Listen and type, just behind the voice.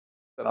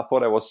And I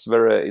thought it was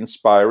very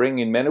inspiring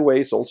in many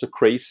ways, also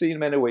crazy in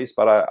many ways,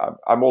 but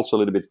I'm also a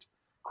little bit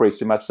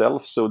crazy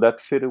myself, so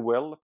that fitted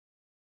well.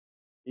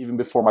 Even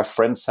before my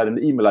friends had an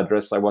email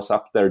address, I was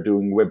up there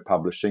doing web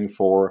publishing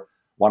for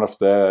one of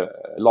the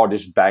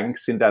largest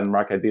banks in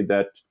Denmark. I did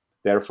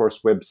their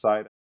first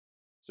website.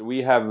 So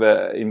we have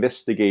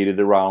investigated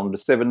around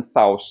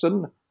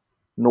 7,000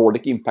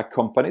 Nordic impact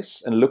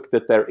companies and looked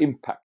at their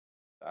impact.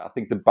 I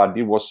think the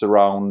budget was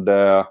around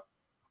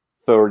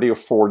 30 or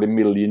 40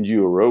 million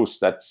euros.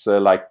 That's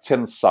like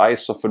 10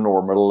 size of a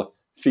normal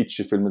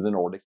feature film in the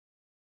Nordics.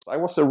 I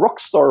was a rock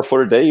star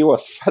for a day. It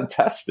was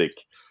fantastic.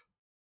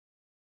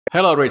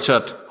 Hello,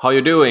 Richard. How are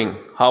you doing?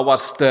 How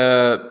was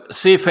the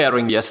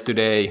seafaring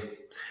yesterday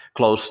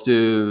close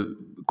to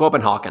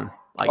Copenhagen,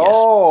 I guess?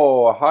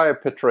 Oh, hi,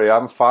 Petri.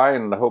 I'm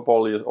fine. I hope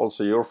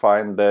also you're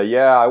fine.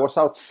 Yeah, I was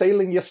out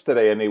sailing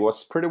yesterday and it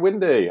was pretty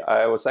windy.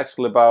 I was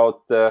actually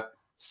about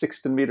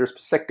 16 meters per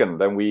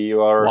second, and we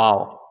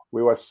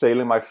were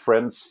sailing my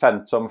friend's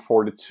Phantom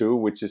 42,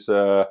 which is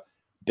a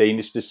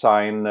Danish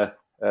design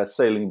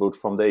sailing boat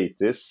from the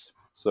 80s.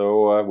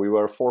 So we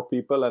were 4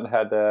 people and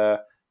had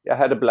a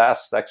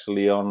blast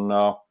actually on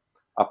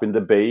up in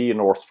the bay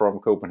north from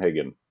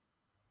Copenhagen.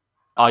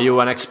 Are you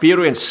an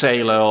experienced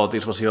sailor, or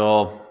this was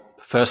your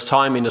first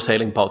time in a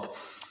sailing boat?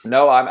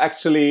 No, I'm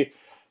actually,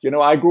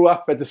 I grew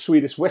up at the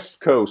Swedish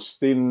West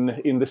Coast in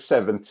the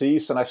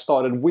 70s, and I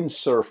started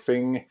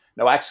windsurfing.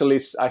 No,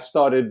 actually, I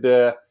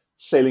started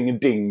sailing a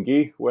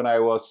dinghy when I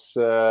was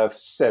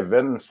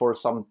 7 for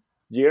some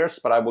years,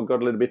 but I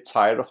got a little bit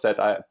tired of that.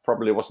 I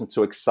probably wasn't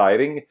too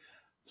exciting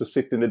to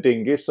sit in the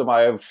dinghy. So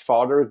my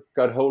father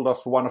got hold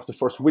of one of the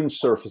first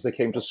windsurfers that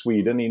came to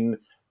Sweden in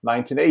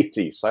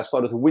 1980. So I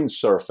started to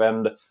windsurf,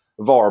 and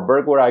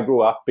Varberg, where I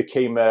grew up,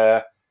 became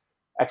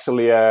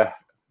actually a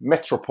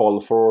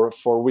metropole for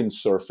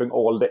windsurfing.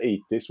 All the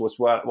 80s was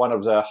one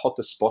of the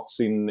hottest spots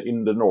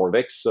in the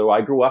Nordics. So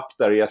I grew up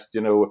there, just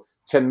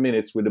 10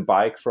 minutes with a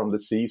bike from the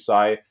sea. So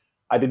I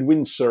did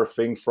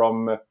windsurfing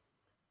from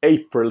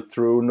April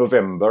through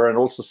November, and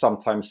also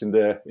sometimes in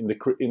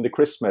the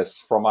Christmas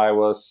from I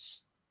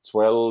was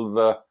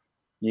 12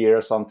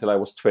 years until I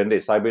was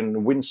 20. So I've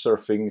been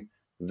windsurfing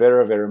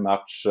very, very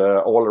much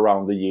all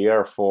around the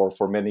year for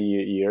many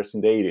years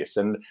in the 80s.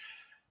 And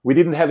we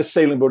didn't have a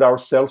sailing boat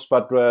ourselves,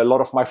 but a lot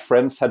of my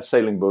friends had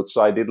sailing boats,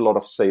 so I did a lot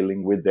of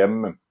sailing with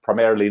them,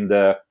 primarily in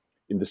the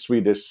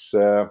Swedish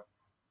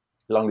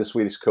along the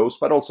Swedish coast,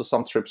 but also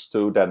some trips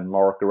to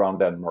Denmark, around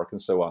Denmark,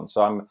 and so on.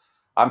 So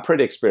I'm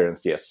pretty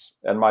experienced, yes.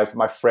 And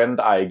my friend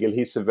Eigil,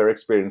 he's a very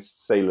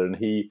experienced sailor, and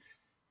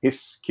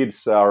his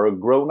kids are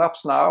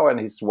grown-ups now, and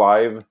his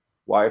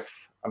wife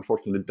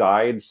unfortunately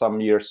died some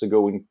years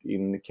ago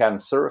in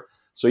cancer.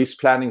 So he's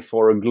planning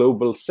for a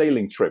global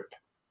sailing trip.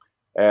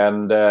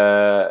 And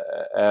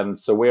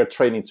so we're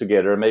training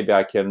together. Maybe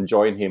I can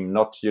join him,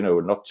 not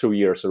 2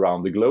 years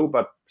around the globe,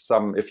 but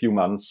a few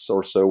months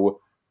or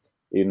so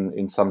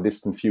in some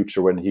distant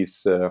future when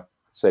he's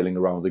sailing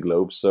around the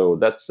globe. So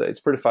it's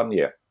pretty fun.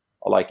 Yeah,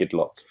 I like it a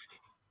lot.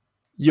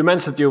 You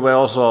mentioned you were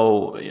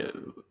also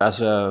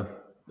as a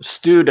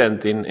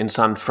student in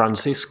San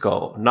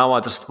Francisco. Now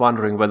I'm just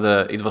wondering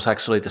whether it was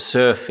actually the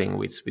surfing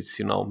which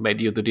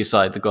made you to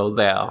decide to go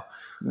there.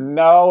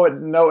 No.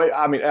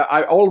 I mean,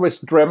 I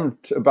always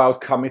dreamt about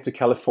coming to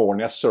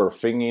California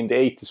surfing in the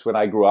 80s when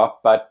I grew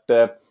up. But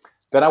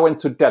then I went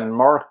to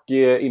Denmark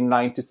in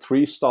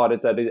 93,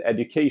 started an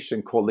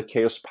education called the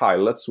Chaos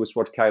Pilots, which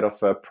was kind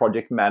of a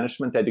project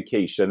management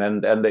education.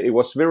 And it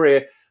was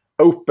very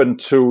open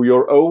to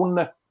your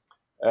own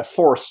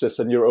forces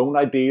and your own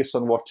ideas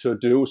on what to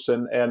do.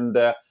 So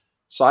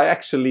I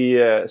actually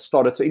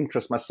started to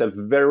interest myself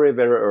very,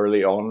 very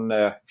early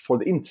on for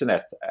the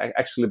internet.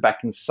 Actually,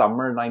 back in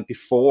summer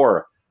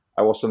 94,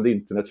 I was on the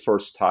internet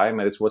first time,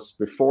 and it was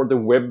before the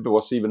web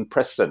was even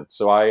present.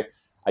 So I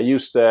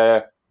used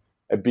a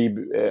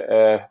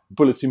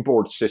bulletin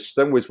board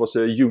system, which was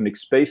a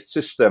Unix-based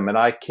system, and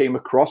I came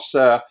across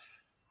a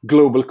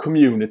global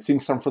community in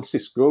San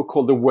Francisco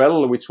called The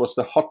Well, which was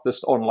the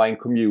hottest online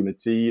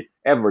community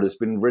ever. There's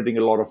been reading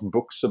a lot of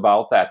books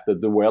about that,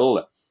 The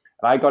Well.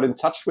 And I got in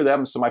touch with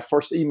them. So my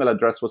first email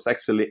address was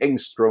actually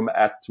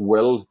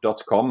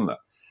engstrom@well.com.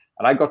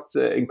 And I got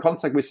in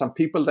contact with some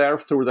people there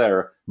through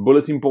their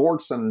bulletin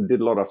boards and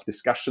did a lot of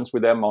discussions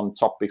with them on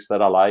topics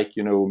that I like,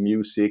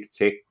 music,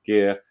 tech,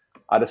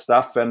 other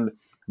stuff. And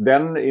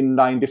then in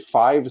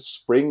 95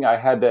 spring, I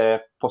had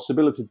a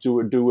possibility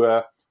to do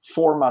a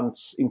 4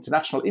 months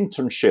international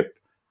internship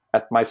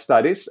at my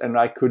studies, and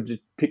I could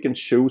pick and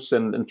choose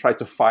and try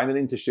to find an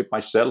internship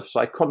myself. So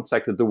I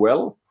contacted The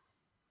Well,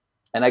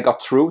 and I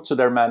got through to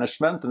their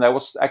management, and I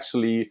was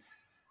actually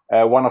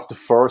one of the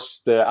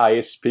first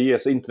ISP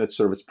as internet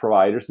service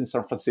providers in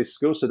San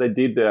Francisco. So they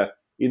did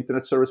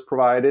internet service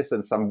providers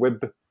and some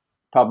web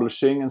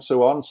publishing and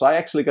so on. So I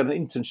actually got an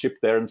internship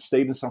there and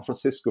stayed in San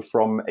Francisco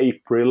from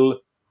April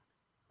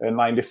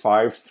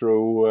 95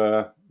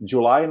 through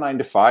July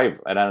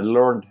 95, and I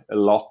learned a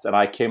lot, and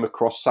I came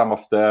across some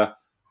of the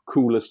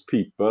coolest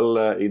people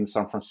in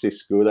San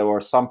Francisco. There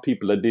were some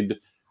people that did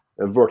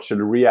a virtual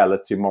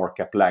reality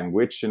markup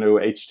language.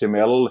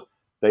 HTML.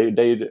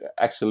 They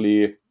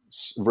actually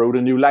wrote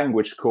a new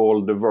language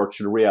called the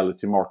virtual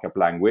reality markup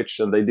language,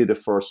 and they did the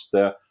first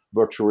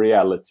virtual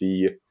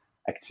reality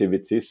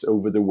activities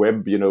over the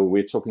web.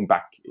 We're talking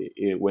back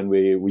when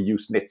we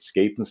used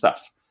Netscape and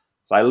stuff.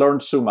 So I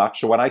learned so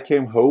much. When I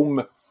came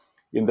home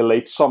in the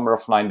late summer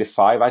of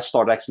 '95, I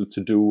started actually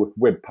to do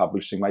web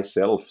publishing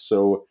myself.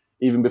 So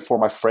even before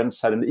my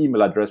friends had an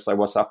email address, I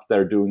was up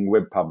there doing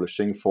web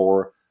publishing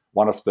for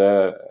one of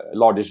the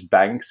largest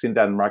banks in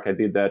Denmark. I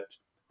did that,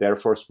 their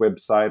first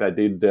website. I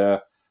did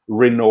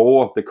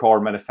Renault, the car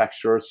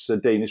manufacturer's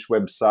Danish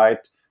website,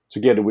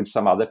 together with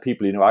some other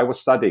people. I was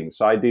studying,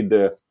 so I did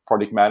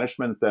project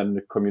management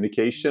and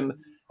communication,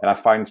 and I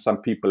find some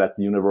people at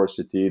the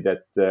university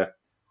that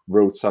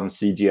wrote some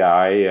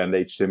CGI and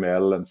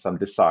HTML, and some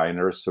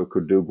designers who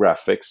could do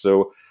graphics.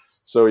 So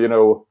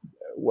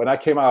when I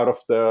came out of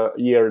the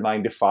year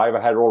 '95,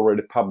 I had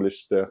already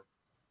published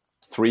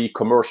 3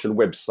 commercial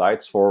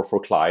websites for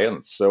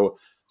clients. So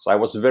I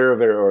was very,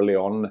 very early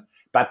on.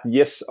 But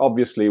yes,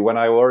 obviously, when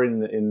I were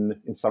in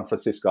San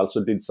Francisco, I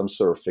also did some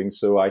surfing.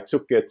 So I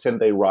took a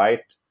 10-day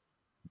ride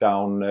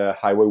down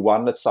Highway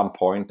 1 at some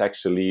point,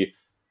 actually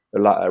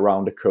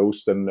around the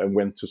coast, and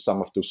went to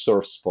some of those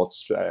surf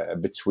spots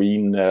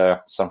between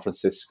San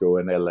Francisco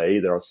and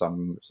LA. There are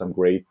some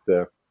great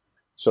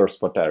surf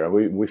spot there.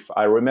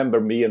 I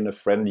remember me and a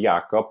friend,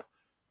 Jakob,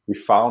 we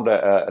found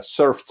a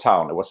surf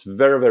town. It was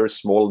very, very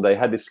small. They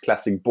had this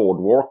classic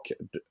boardwalk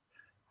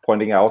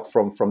pointing out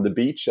from the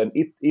beach. And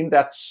in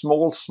that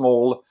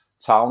small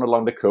town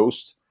along the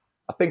coast,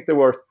 I think there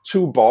were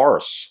 2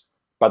 bars,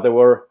 but there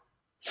were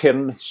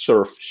 10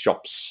 surf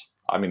shops.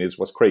 I mean, it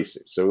was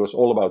crazy. So it was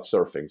all about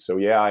surfing. So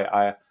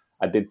yeah,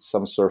 I did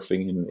some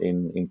surfing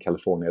in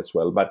California as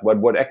well. But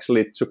what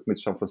actually took me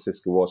to San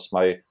Francisco was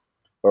my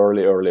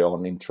early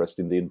on interest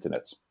in the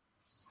internet.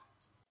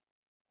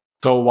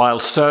 So while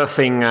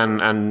surfing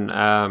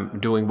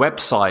and doing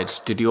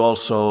websites, did you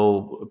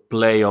also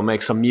play or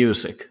make some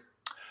music?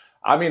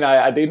 I mean,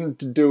 I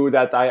didn't do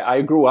that.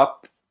 I grew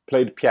up,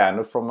 played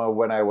piano from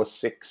when I was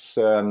 6,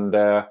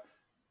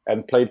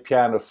 and played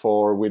piano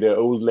with an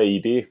old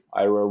lady.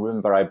 I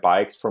remember I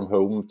biked from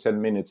home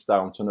 10 minutes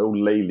down to an old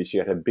lady. She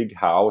had a big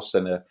house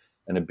and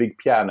a big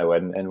piano,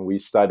 and we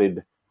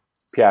studied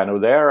piano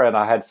there, and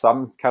I had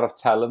some kind of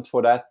talent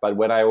for that. But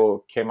when I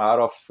came out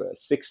of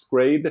 6th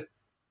grade,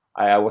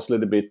 I was a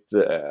little bit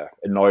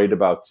annoyed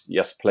about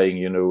just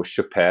playing,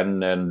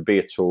 Chopin and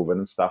Beethoven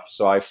and stuff.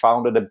 So I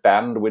founded a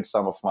band with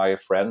some of my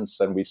friends,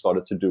 and we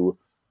started to do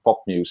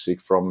pop music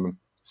from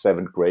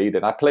 7th grade.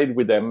 And I played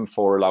with them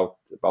for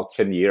about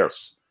 10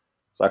 years.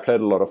 So I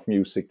played a lot of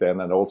music then,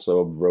 and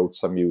also wrote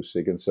some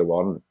music and so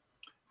on.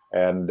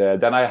 And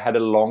then I had a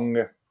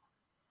long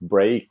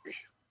break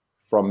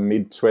from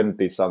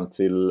mid-20s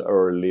until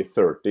early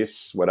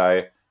 30s,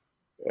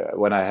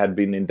 when I had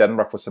been in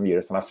Denmark for some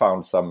years, and I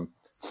found some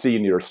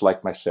seniors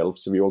like myself.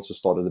 So we also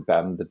started a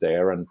band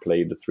there and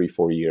played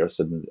 3-4 years,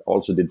 and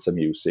also did some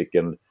music.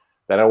 And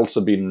then I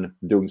also been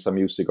doing some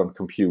music on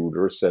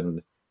computers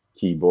and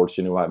keyboards.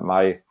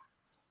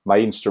 My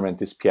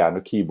instrument is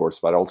piano, keyboards,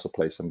 but I also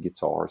play some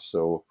guitar.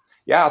 So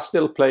yeah, I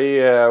still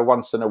play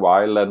once in a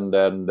while,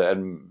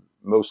 and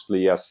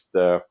mostly just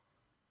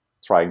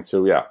trying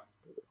to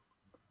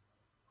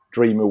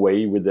dream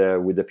away with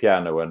the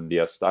piano. And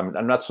yes,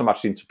 I'm not so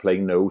much into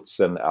playing notes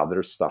and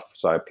other stuff,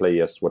 so I play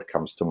just what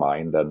comes to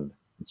mind and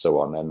so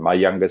on. And my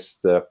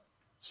youngest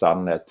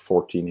son at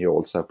 14, he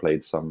also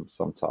played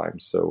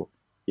sometimes. So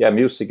yeah,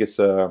 music is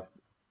a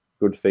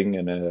good thing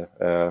and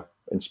a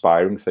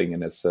inspiring thing,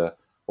 and it's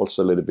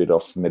also a little bit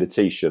of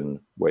meditation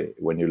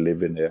when you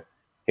live in a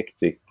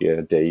hectic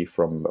day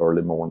from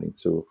early morning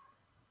to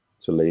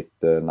late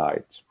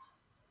night.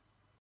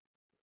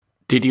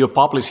 Did you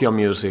publish your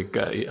music?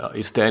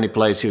 Is there any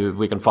place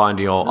we can find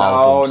your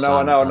albums?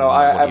 No.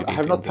 I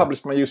have not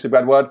published my music,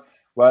 but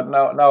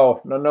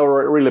no,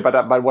 really.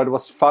 But what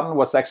was fun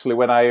was actually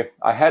when I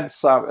had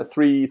some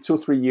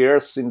 2-3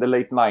 years in the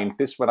late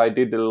 '90s when I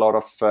did a lot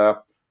of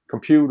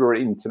computer,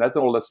 internet,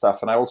 and all that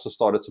stuff, and I also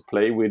started to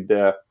play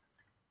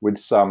with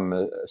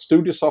some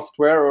studio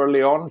software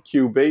early on,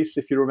 Cubase,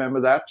 if you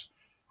remember that,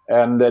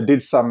 and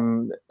did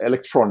some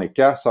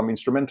electronica, some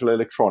instrumental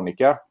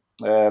electronica.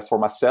 For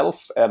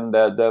myself, and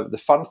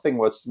the fun thing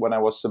was when I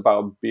was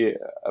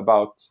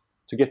about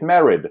to get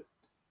married,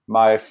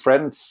 my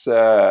friends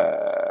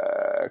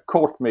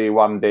caught me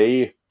one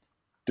day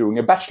doing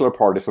a bachelor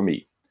party for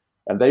me,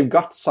 and they've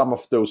got some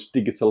of those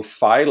digital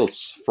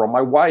files from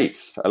my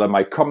wife,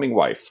 my coming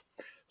wife.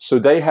 So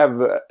they have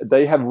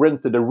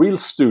rented a real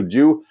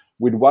studio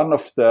with one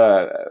of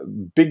the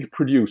big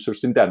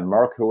producers in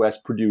Denmark who has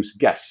produced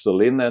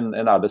Gasoline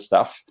and other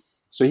stuff.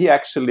 So he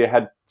actually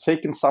had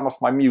taken some of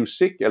my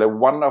music,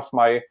 one of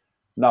my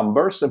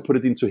numbers, and put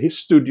it into his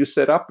studio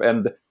setup,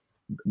 and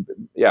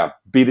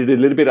beat it a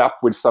little bit up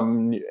with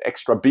some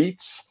extra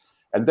beats.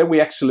 And then we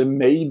actually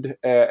made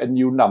a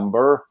new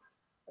number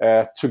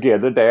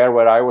together there,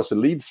 where I was a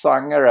lead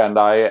singer and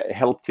I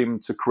helped him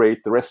to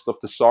create the rest of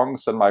the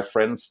songs, and my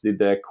friends did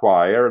the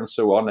choir and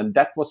so on. And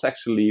that was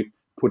actually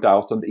put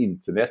out on the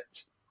internet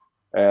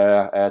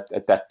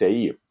at that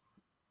day.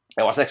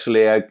 It was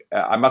actually,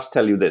 I must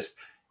tell you this,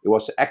 it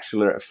was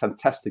actually a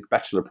fantastic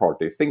bachelor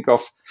party. Think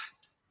of,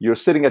 you're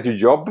sitting at your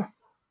job.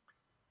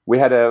 We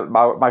had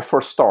my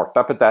first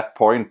startup at that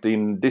point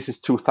this is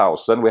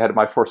 2000. We had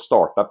my first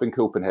startup in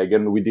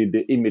Copenhagen. We did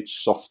the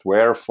image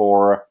software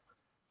for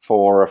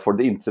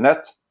the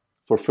internet,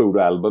 for photo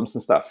albums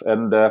and stuff.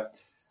 And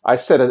I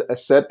said,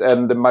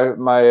 and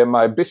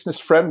my business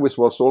friend, which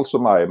was also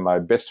my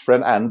best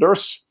friend,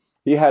 Anders,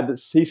 he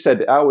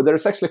said, oh,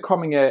 there's actually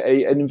coming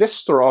an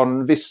investor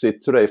on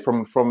visit today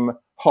from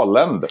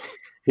Holland.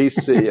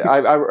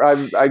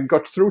 I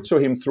got through to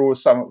him through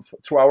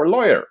our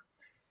lawyer.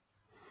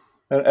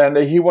 And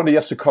he wanted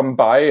us to come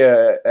by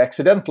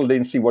accidentally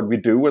and see what we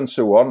do and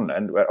so on.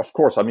 And of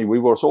course, I mean, we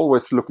were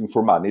always looking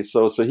for money.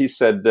 So he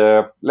said,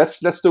 let's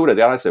do that.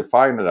 And I said,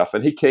 fine enough.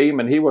 And he came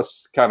and he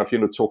was kind of,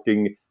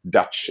 talking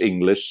Dutch,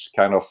 English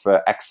kind of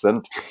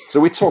accent. So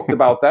we talked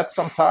about that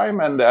sometime.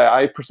 And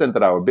I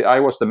presented I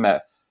was the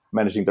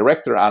managing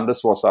director.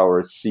 Anders was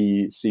our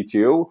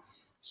CTO.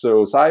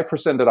 So I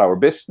presented our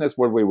business,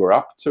 what we were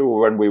up to,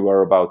 when we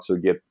were about to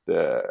get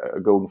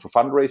going for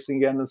fundraising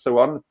again and so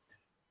on.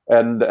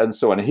 And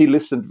so on. He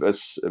listened,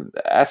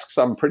 asked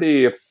some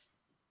pretty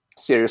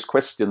serious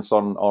questions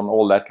on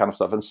all that kind of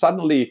stuff. And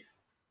suddenly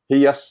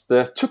he just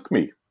took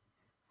me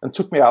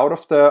out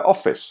of the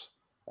office.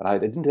 And I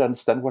didn't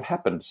understand what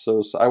happened.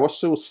 So I was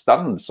so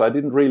stunned. So I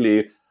didn't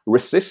really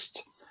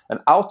resist.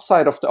 And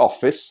outside of the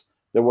office,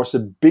 there was a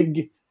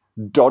big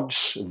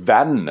Dodge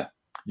van.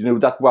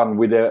 That one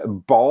with a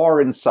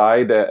bar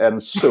inside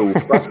and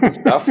sofas and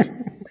stuff.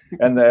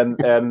 And that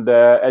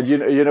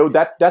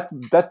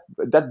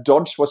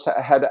Dodge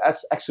had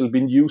actually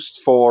been used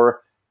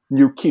for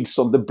New Kids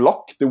on the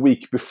Block the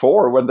week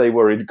before when they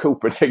were in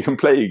Copenhagen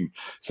playing.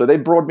 So they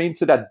brought me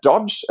into that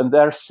Dodge, and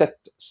there sat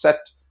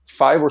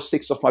 5 or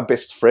 6 of my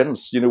best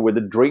friends, with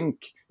a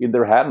drink in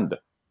their hand.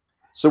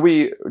 So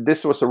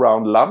this was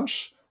around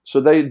lunch. So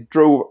they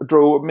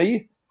drove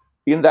me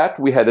in that.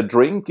 We had a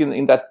drink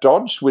in that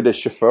Dodge with a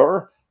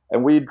chauffeur.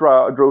 And we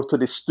drove to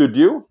the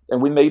studio,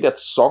 and we made that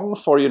song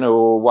for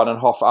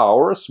 1.5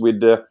 hours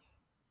with the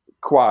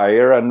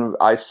choir and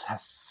I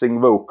sing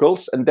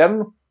vocals. And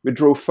then we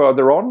drove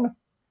further on,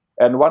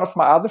 and one of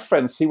my other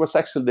friends, he was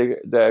actually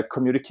the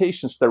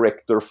communications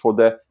director for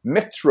the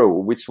metro,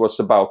 which was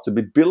about to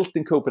be built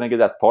in Copenhagen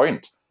at that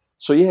point.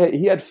 So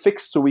he had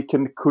fixed so we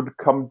could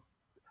come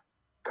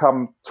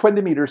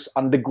 20 meters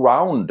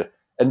underground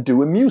and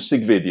do a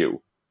music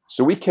video.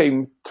 So we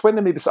came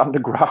 20 meters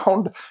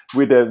underground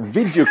with a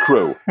video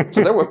crew.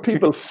 So there were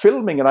people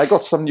filming, and I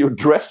got some new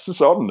dresses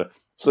on.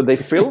 So they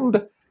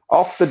filmed.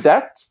 After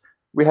that,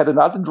 we had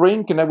another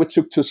drink, and then we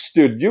took to a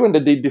studio, and they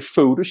did the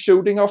photo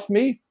shooting of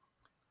me.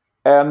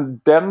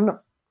 And then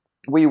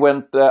we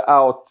went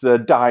out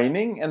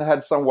dining and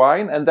had some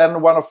wine. And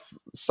then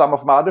some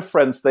of my other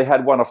friends, they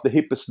had one of the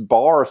hippest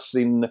bars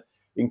in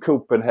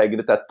Copenhagen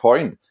at that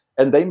point,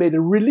 and they made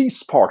a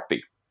release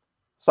party.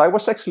 So I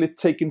was actually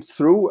taken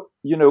through,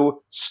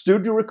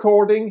 studio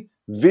recording,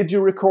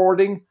 video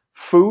recording,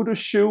 photo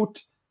shoot,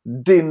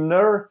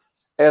 dinner,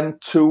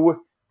 and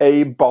to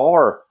a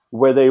bar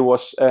where there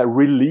was a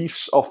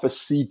release of a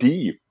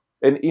CD.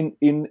 And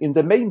in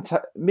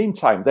the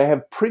meantime, they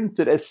have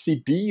printed a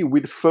CD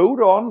with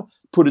photo on,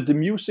 put the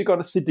music on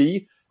a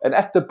CD, and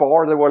at the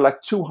bar there were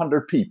like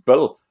 200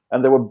 people,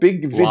 and there were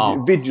big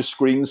video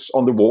screens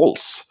on the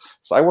walls.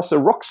 So I was a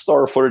rock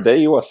star for a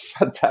day. It was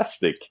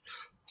fantastic.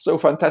 So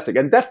fantastic.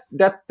 And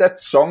that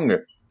song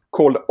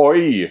called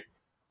Oi,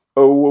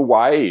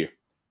 O-Y,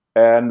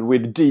 and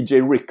with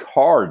DJ Rick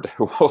Hard,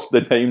 who was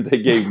the name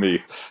they gave me.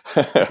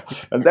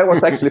 And that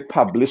was actually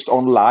published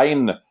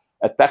online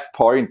at that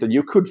point. And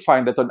you could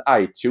find it on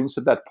iTunes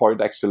at that point,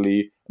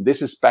 actually.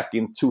 This is back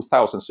in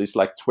 2000, so it's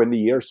like 20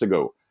 years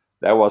ago.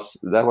 That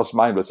was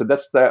mindless. So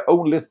that's the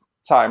only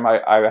time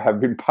I have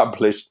been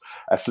published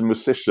as a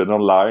musician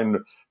online.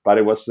 But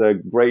it was a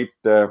great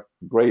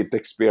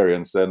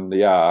experience. And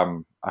yeah,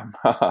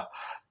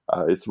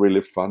 it's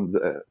really fun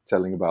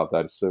telling about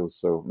that.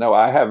 So no,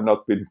 I have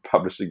not been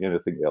publishing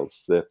anything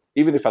else,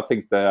 even if I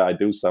think that I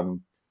do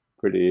some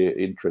pretty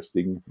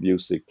interesting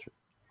music.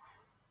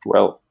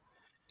 Well,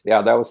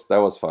 yeah, that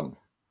was fun.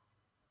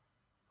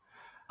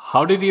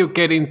 How did you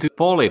get into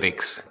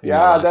politics?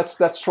 Yeah,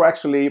 that's true.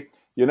 Actually,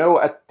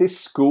 at this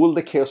school,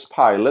 the Chaos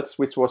Pilots,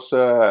 which was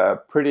a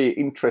pretty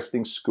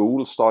interesting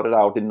school, started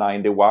out in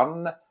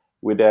 91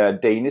 with a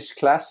Danish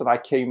class, and I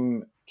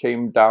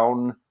came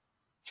down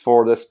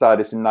for the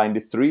studies in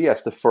 93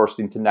 as the first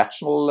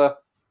international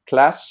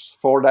class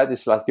for that.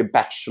 It's like a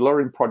bachelor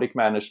in project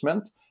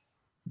management.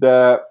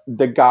 The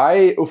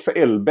guy, Uffe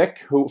Elbeck,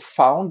 who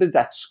founded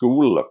that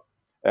school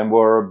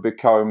and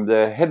became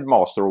the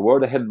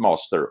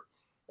headmaster,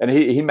 and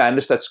he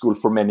managed that school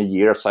for many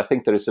years. I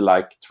think there is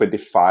like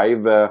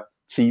 25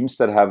 teams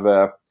that have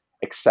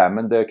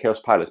examine the Chaos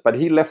Pilots. But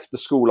he left the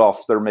school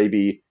after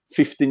maybe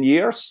 15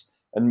 years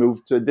and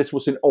moved to, this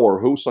was in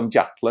Aarhus on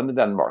Jutland in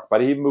Denmark,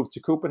 but he moved to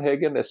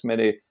Copenhagen, as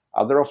many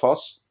other of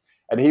us,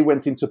 and he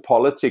went into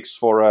politics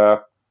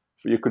for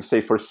you could say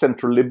for a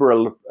central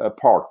liberal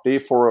party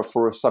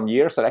for some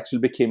years, and actually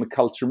became a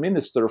culture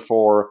minister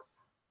for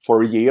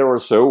a year or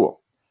so.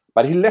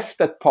 But he left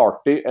that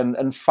party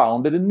and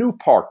founded a new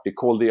party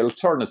called the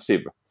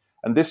Alternative,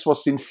 and this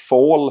was in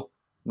fall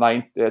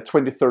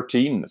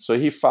 2013. So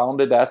he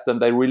founded that, and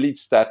they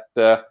released that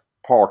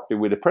party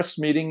with a press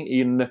meeting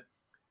in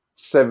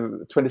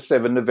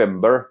 27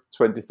 November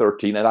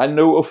 2013. And I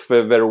know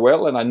Uffe very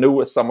well, and I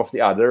know some of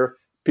the other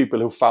people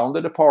who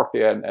founded the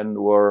party and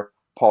were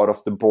part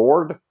of the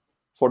board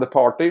for the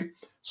party.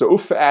 So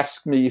Uffe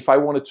asked me if I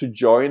wanted to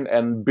join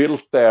and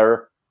build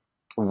their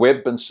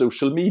web and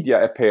social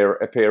media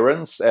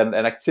appearance and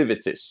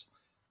activities.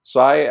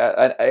 So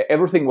I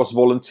everything was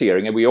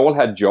volunteering, and we all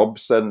had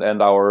jobs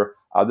and our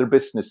other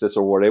businesses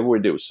or whatever we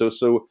do.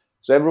 So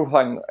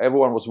everyone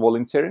was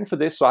volunteering for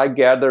this. So I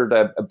gathered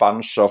a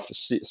bunch of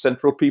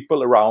central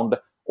people around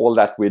all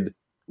that with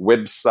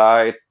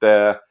website,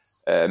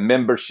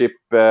 membership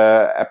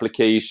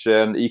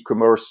application,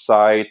 e-commerce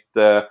site,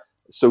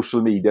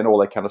 social media, and all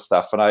that kind of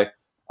stuff. And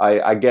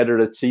I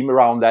gathered a team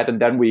around that, and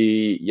then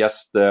we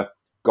just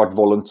got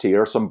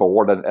volunteers on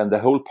board, and the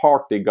whole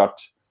party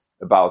got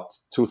about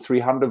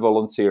 200-300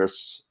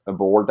 volunteers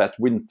aboard that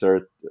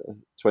winter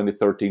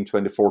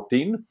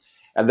 2013-2014,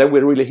 and then we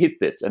really hit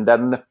it. And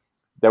then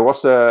there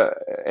was a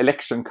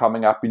election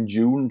coming up in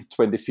June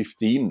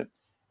 2015,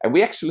 and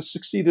we actually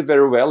succeeded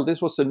very well.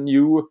 This was a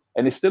new,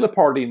 and it's still a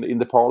party in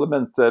the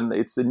parliament, and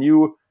it's a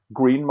new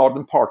green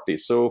modern party.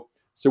 So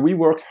we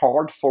worked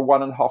hard for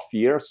 1.5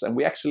 years, and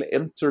we actually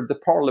entered the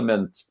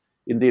parliament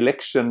in the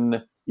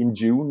election in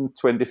June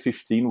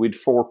 2015 with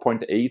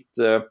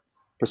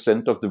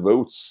 4.8% of the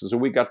votes. So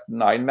we got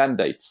 9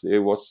 mandates. It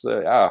was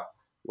that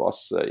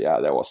was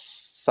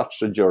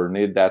such a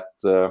journey that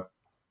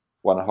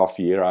 1.5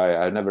 year.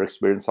 I never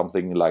experienced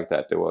something like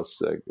that. It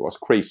was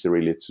crazy,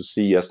 really, to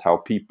see just how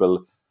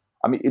people.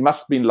 I mean, it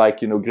must have been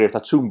like, Greta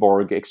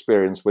Thunberg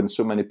experience, when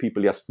so many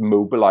people just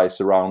mobilize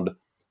around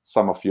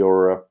some of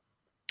your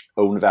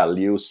own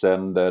values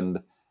and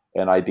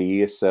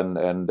ideas and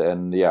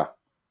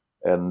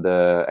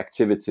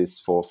activities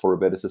for a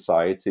better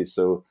society.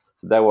 So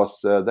that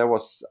was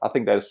I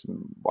think that is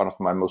one of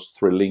my most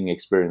thrilling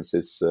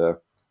experiences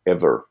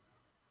ever.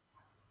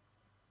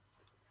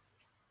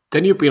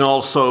 Then you've been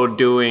also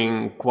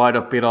doing quite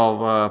a bit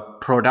of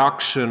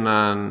production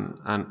and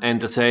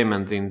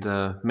entertainment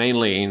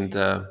mainly in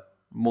the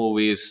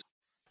movies.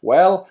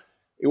 Well,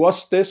 it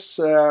was this.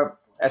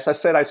 As I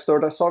said, I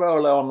started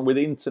early on with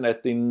the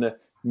internet in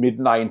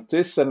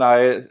mid-90s, and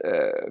I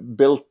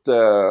built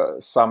a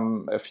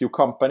few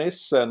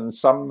companies, and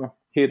some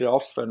hit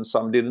off and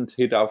some didn't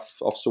hit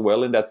off so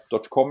well in that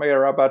 .com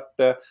era. But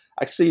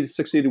I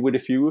succeeded with a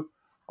few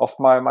of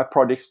my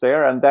projects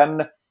there, and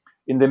then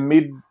in the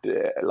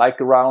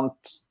around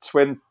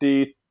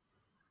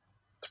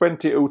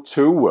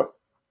 2002,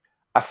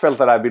 I felt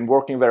that I've been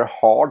working very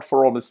hard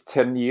for almost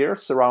 10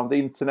 years around the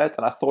internet,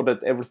 and I thought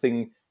that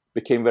everything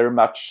became very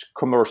much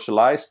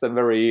commercialized and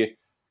very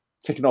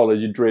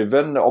technology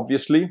driven.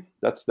 Obviously,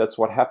 that's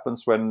what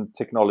happens when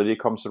technology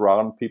comes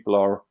around. People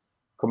are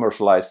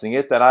commercializing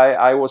it, and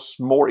I was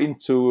more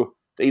into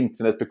the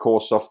internet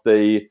because of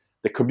the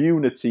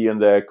community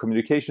and the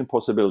communication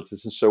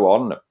possibilities and so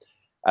on.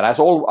 And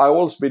I've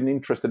always been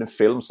interested in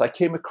films. I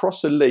came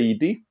across a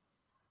lady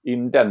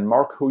in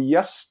Denmark who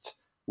just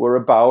were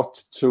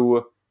about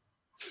to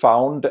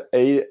found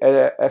a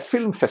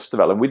film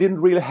festival, and we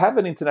didn't really have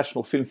an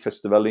international film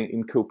festival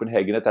in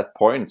Copenhagen at that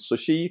point. So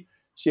she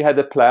had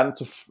a plan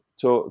to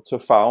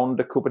found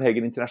the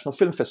Copenhagen International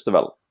Film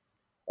Festival,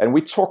 and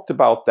we talked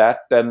about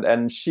that.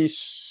 And she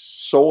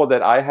saw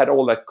that I had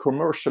all that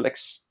commercial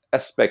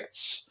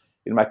aspects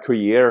in my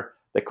career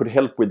that could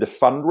help with the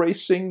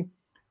fundraising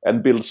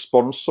and build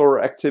sponsor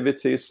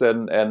activities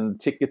and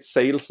ticket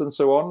sales and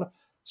so on.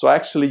 So I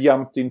actually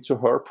jumped into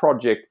her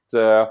project.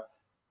 So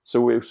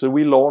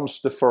we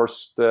launched the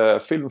first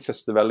film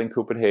festival in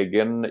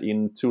Copenhagen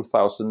in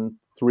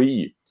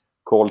 2003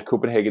 called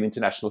Copenhagen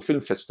International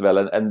Film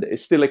Festival, and it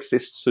still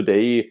exists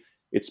today.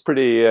 It's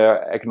pretty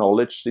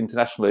acknowledged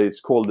internationally. It's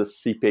called the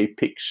CPA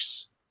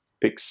PIX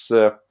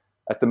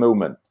at the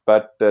moment.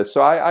 But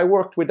so I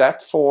worked with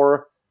that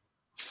for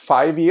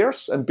 5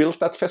 years and built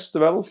that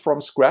festival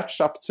from scratch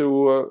up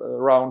to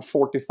around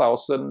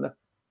 40,000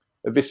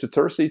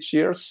 visitors each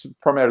year,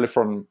 primarily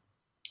from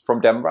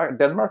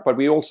Denmark. But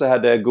we also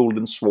had a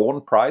Golden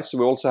Swan Prize. So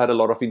we also had a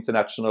lot of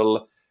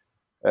international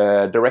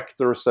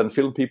directors and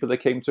film people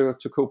that came to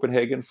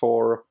Copenhagen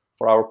for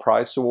our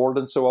prize award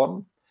and so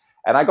on.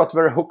 And I got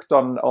very hooked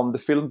on the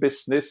film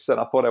business, and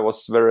I thought it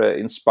was very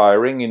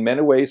inspiring in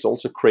many ways,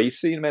 also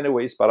crazy in many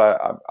ways, but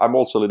I'm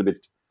also a little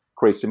bit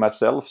crazy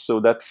myself, so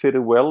that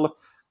fitted well.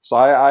 So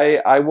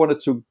I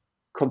wanted to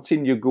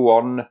go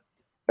on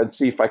and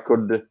see if I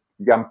could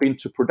jump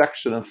into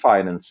production and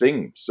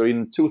financing. So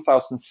in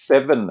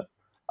 2007,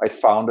 I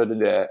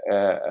founded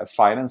a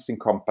financing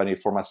company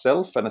for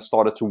myself, and I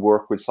started to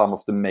work with some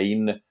of the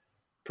main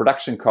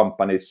production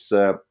companies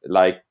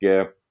like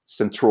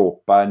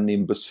Centropa,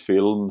 Nimbus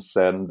Films,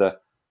 and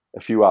a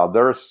few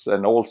others.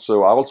 And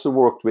also, I also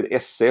worked with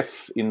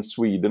SF in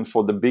Sweden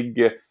for the big,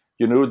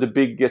 the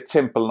big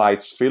Temple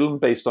Knights film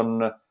based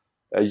on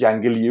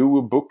Jan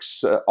Guillou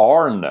books,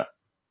 Arn.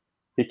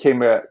 He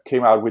came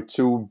out with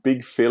two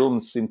big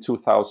films in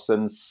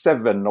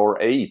 2007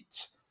 or 8,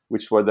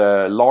 which were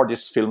the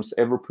largest films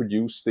ever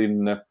produced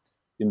in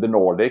the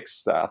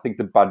Nordics. I think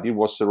the budget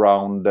was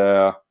around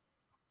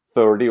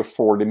 30 or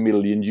 40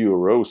 million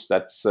euros.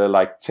 That's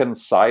like 10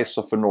 size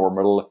of a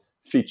normal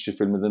feature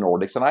film in the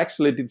Nordics. And I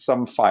actually did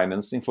some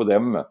financing for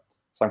them,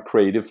 some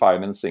creative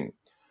financing.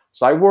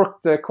 So I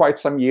worked quite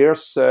some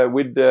years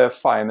with the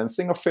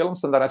financing of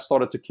films, and then I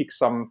started to kick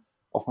some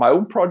of my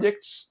own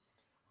projects.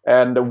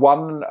 And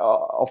one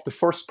of the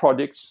first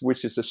projects,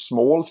 which is a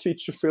small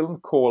feature film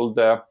called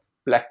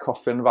Black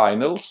Coffin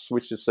Vinyls,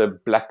 which is a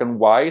black and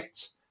white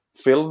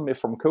film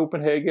from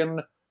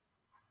Copenhagen,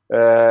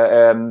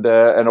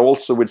 and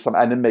also with some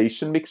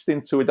animation mixed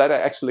into it. That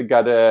I actually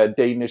got a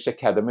Danish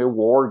Academy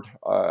Award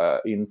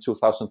in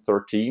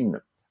 2013.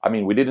 I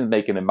mean, we didn't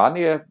make any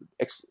money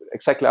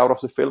exactly out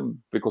of the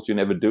film, because you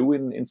never do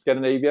in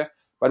Scandinavia.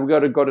 But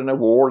we got an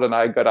award, and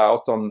I got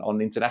out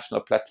on international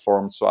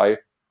platforms. So I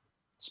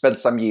spent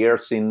some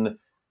years in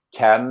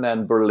Cannes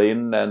and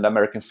Berlin and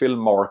American film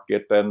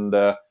market and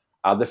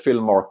other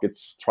film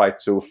markets, tried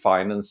to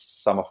finance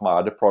some of my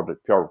other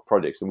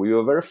projects. And we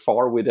were very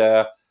far with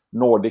a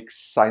Nordic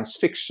science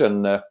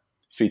fiction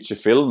feature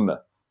film,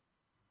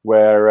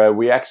 where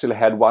we actually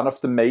had one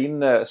of the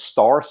main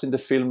stars in the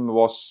film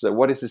was,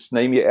 what is his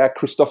name?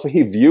 Christopher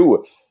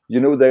Hivju.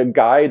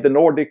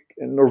 The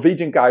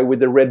Norwegian guy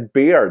with the red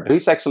beard.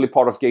 He's actually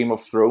part of Game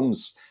of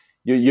Thrones.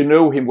 You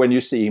know him when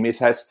you see him. He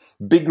has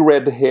big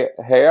red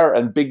hair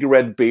and big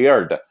red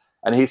beard.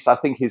 And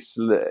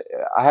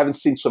I haven't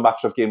seen so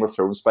much of Game of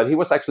Thrones, but he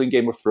was actually in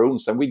Game of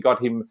Thrones, and we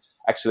got him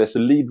actually as a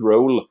lead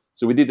role.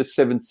 So we did a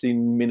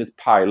 17-minute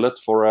pilot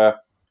for a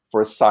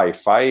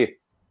sci-fi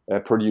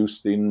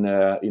produced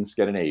in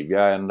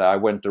Scandinavia, and I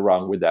went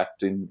around with that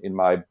in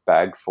my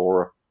bag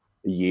for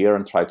a year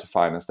and tried to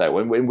finance that.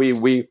 When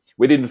we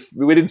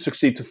didn't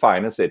succeed to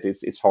finance it.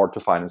 It's hard to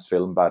finance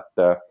film, but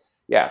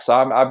so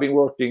I've been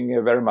working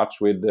very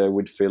much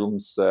with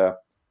films.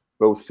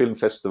 Both film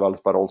festivals,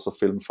 but also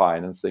film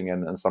financing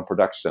and some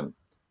production.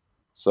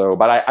 So,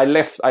 but I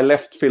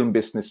left film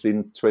business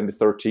in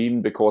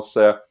 2013 because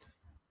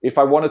if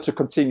I wanted to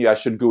continue, I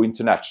should go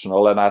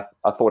international. And I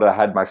thought I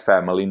had my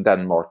family in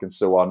Denmark and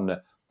so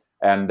on.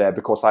 And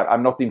because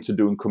I'm not into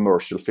doing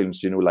commercial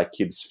films, like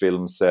kids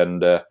films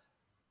and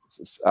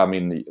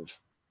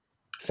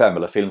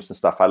family films and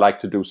stuff. I like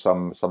to do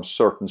some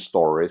certain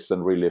stories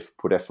and really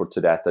put effort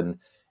to that.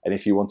 And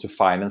if you want to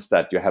finance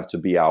that, you have to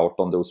be out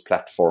on those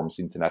platforms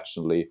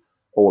internationally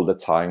all the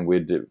time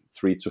with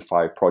 3 to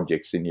 5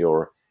 projects in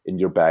your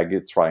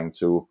bag, trying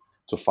to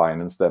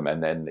finance them.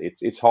 And then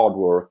it's hard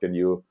work, and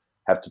you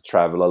have to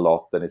travel a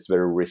lot, and it's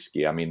very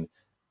risky. I mean,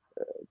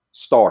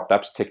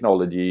 startups,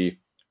 technology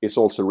is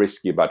also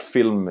risky, but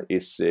film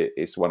is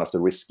one of the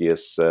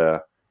riskiest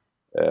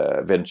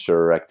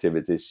venture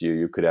activities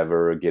you could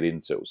ever get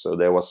into. So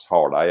that was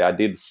hard. I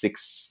did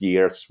 6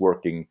 years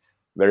working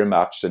very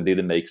much and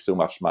didn't make so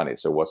much money.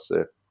 So it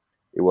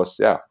was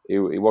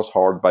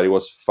hard, but it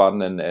was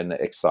fun and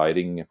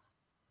exciting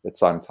at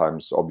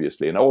sometimes,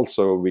 obviously. And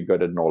also we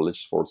got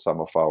acknowledged for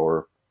some of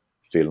our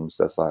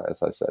films, as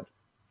I said.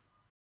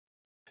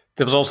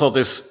 There was also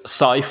this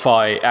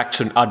sci-fi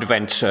action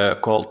adventure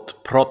called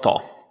Proto.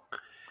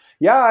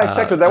 Yeah,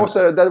 exactly.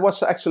 That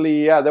was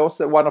actually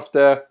one of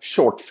the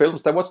short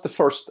films. That was the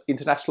first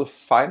international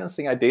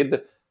financing I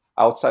did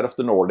outside of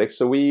the Nordics.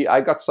 So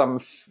I got some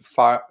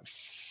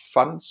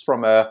funds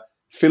from a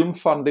film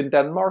fund in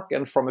Denmark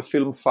and from a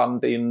film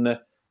fund in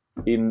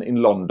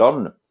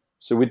London.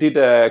 So we did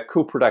a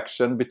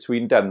co-production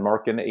between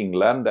Denmark and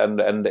England,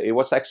 and it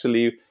was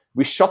actually,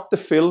 we shot the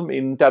film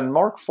in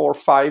Denmark for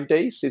 5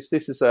 days.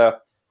 It's a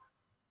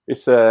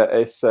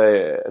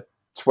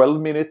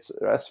 12 minutes,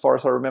 as far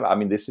as I remember. I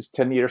mean, this is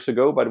 10 years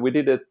ago, but we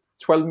did a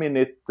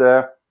 12-minute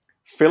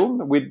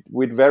film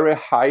with very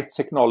high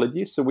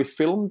technology. So we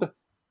filmed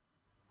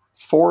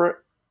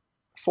 4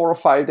 or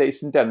 5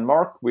 days in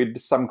Denmark with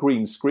some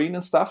green screen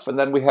and stuff. And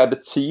then we had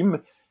a team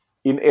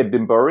in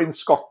Edinburgh, in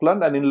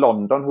Scotland, and in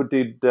London who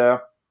did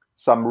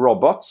some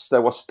robots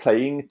that was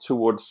playing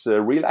towards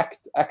real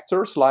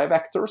actors, live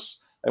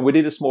actors. And we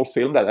did a small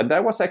film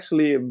that was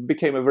actually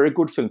became a very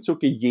good film. It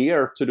took a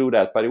year to do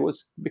that, but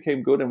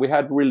became good. And we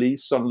had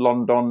release on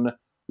London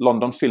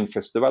Film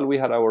Festival. We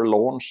had our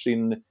launch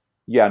in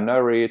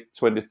January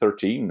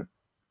 2013.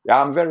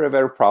 Yeah, I'm very,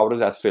 very proud of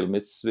that film.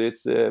 It's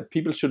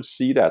people should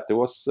see that. It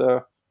was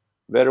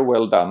very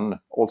well done,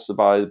 also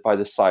by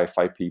the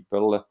sci-fi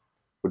people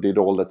who did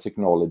all the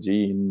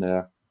technology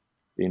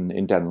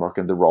in Denmark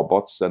and the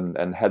robots,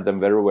 and had them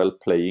very well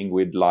playing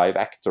with live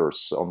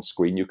actors on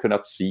screen. You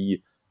cannot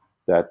see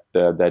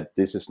that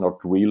this is not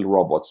real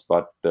robots,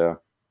 but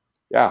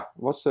yeah,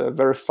 it was a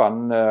very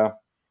fun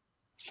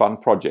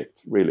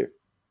project, really.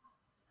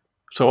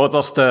 So what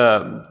was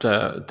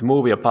the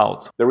movie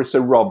about? There is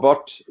a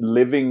robot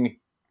living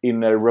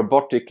in a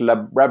robotic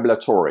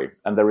laboratory,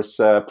 and there is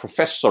a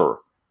professor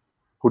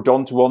who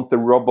don't want the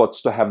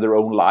robots to have their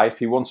own life.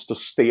 He wants to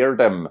steer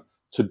them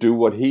to do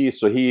what he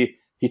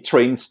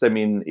trains them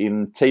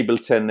in table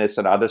tennis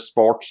and other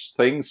sports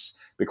things,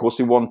 because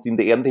he wants,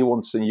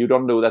 and you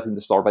don't know that in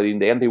the start, but in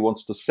the end he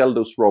wants to sell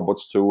those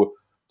robots to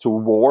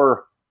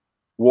war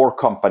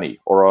company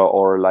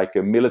or like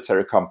a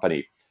military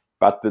company.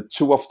 But the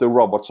two of the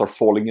robots are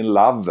falling in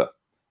love,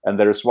 and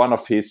there is one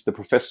of the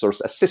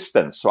professor's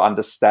assistants who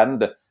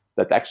understand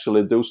that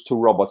actually those two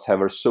robots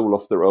have a soul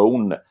of their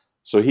own.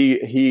 So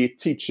he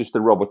teaches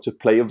the robot to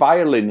play a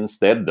violin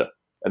instead,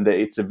 and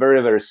it's a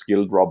very, very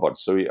skilled robot.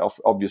 So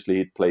obviously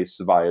he plays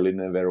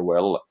violin very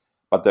well.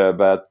 But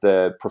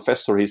the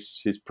professor,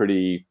 he's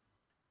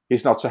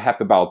not so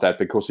happy about that,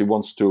 because he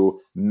wants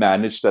to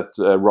manage that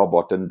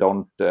robot and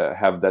don't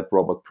have that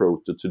robot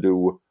to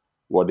do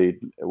what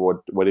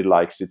it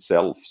likes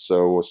itself.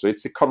 So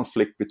it's a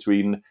conflict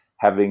between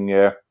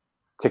having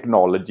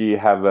technology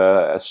have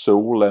a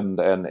soul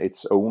and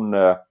its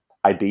own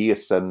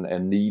ideas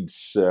and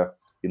needs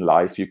in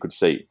life, you could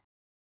say.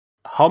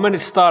 How many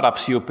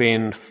startups you've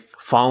been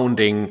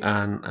founding,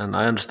 and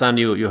I understand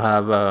you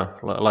have,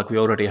 like we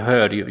already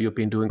heard, you've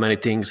been doing many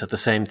things at the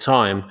same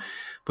time.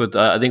 But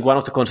I think one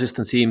of the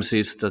consistent themes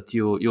is that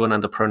you're an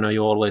entrepreneur.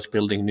 You're always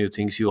building new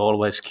things. You're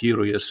always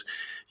curious.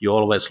 You're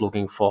always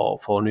looking for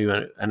new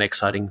and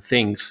exciting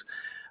things.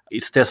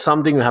 Is there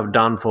something you have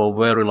done for a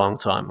very long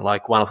time?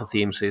 Like one of the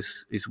themes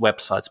is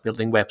websites,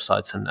 building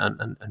websites,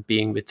 and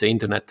being with the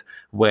internet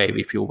wave,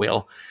 if you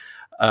will.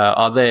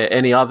 Are there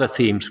any other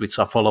themes which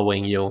are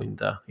following you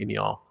in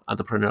your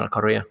entrepreneurial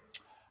career?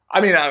 I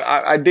mean,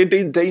 I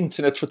did the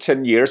internet for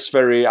 10 years.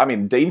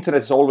 The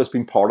internet has always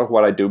been part of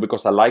what I do,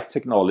 because I like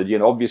technology.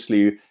 And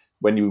obviously,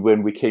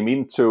 when we came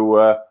into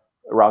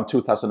around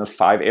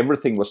 2005,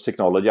 everything was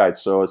technology. Right?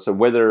 So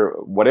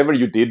whatever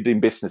you did in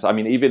business, I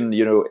mean, even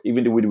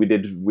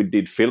we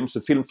did films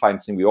and film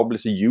financing, we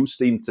obviously used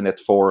the internet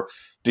for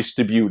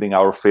distributing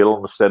our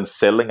films and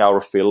selling our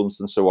films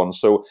and so on.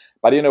 So,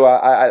 but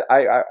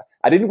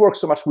I didn't work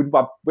so much with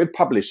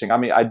publishing. I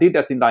mean, I did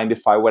that in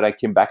 95 when I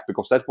came back,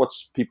 because that's what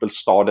people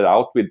started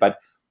out with. But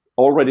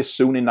already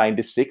soon in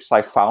 96,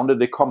 I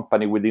founded a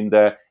company within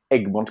the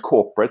Egmont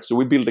Corporate. So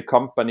we built a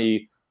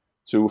company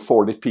to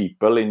 40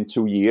 people in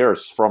 2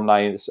 years, from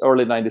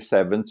early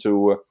 97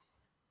 to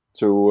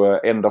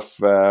end of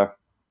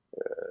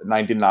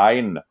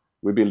 99.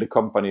 We built a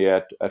company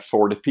at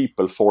 40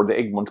 people for the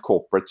Egmont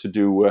Corporate to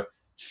do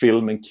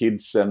film and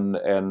kids and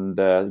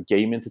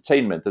game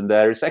entertainment. And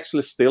there is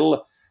actually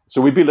still... So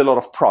we build a lot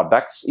of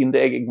products in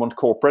the Egmont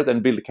Corporate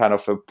and build kind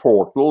of a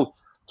portal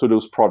to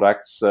those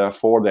products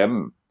for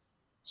them.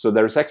 So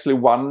there's actually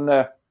one,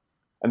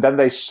 and then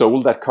they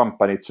sold that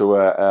company to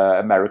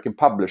an American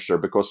publisher,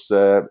 because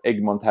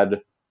Egmont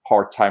had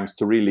hard times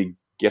to really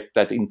get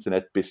that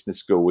internet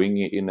business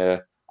going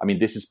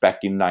this is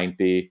back in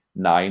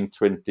 99,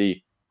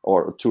 20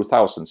 or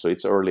 2000, so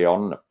it's early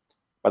on.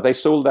 But they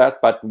sold that.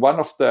 But one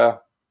of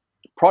the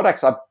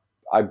products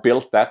I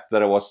built that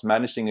I was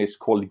managing is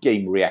called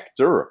Game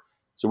Reactor.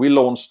 So we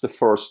launched the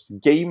first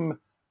game,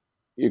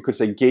 you could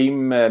say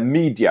game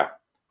media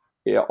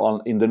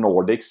in the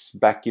Nordics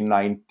back in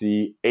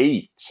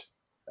 98.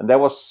 And that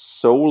was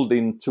sold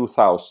in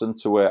 2000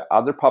 to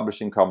another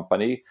publishing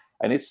company.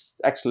 And it's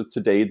actually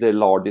today the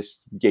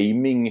largest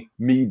gaming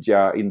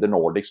media in the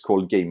Nordics,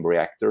 called Game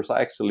Reactor. So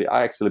I actually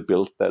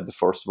built the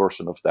first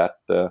version of that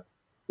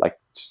like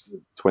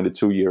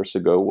 22 years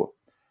ago.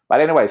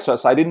 But anyway, so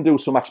I didn't do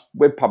so much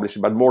web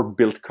publishing, but more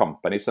built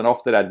companies. And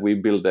after that, we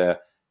built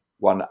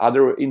one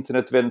other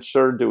internet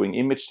venture doing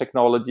image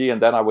technology.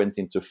 And then I went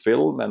into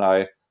film, and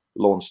I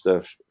launched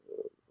the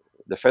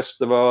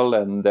festival,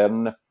 and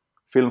then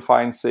film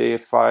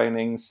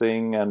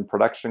financing and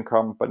production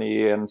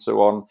company and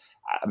so on.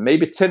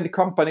 Maybe 10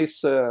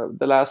 companies the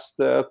last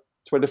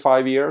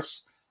 25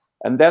 years.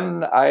 And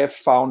then I have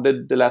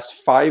founded the last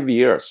 5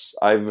 years,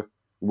 I've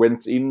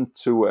went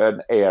into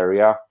an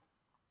area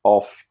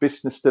of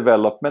business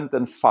development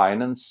and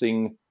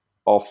financing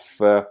of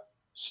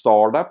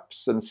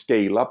startups and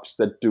scale-ups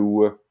that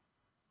do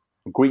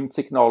green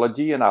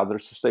technology and other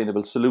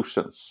sustainable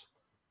solutions.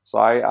 So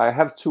I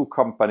have 2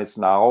 companies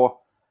now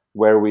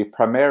where we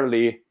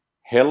primarily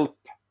help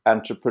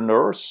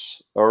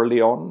entrepreneurs early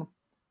on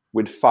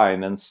with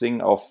financing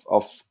of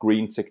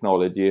green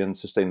technology and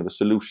sustainable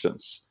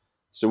solutions.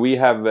 So we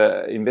have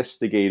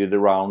investigated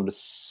around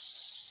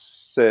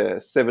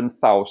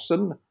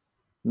 7,000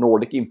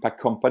 Nordic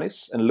impact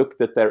companies and looked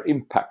at their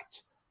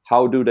impact.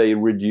 How do they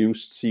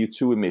reduce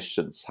CO2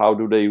 emissions? How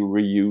do they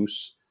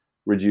reduce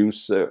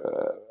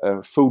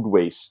food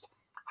waste?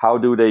 How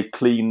do they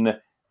clean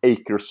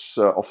acres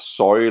of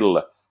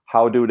soil?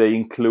 How do they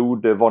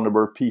include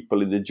vulnerable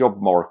people in the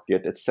job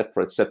market,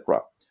 etc.,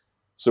 etc.?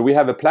 So we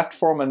have a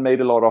platform and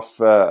made a lot of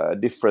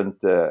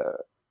different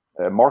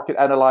market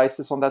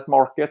analysis on that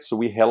market. So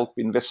we help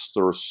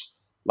investors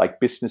like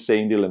business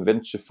angel and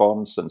venture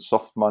funds and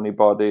soft money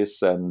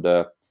bodies and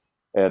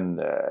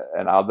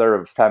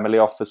other family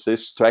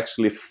offices to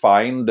actually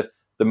find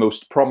the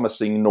most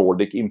promising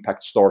Nordic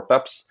impact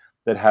startups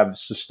that have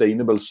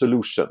sustainable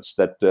solutions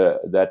that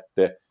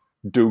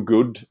do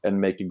good and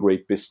make a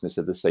great business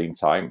at the same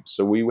time.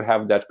 So we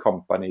have that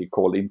company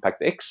called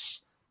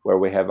ImpactX, where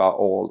we have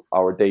all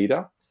our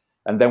data.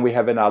 And then we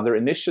have another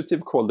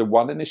initiative called the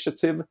One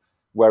Initiative,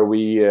 where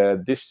we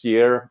this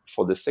year,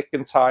 for the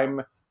second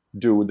time,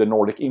 do the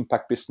Nordic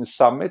Impact Business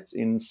Summit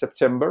in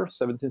September,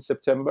 17th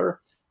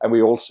September. And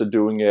we're also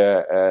doing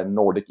a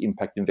Nordic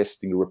Impact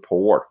Investing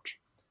report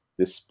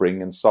this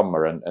spring and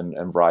summer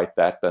and write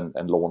that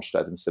and launch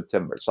that in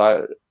September.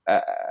 So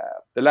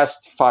the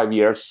last 5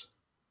 years,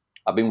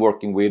 I've been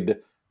working with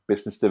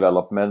business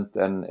development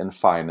and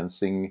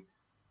financing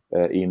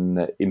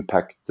in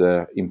impact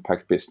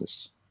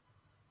business.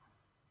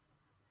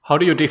 How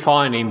do you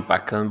define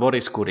impact, and what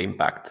is good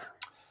impact?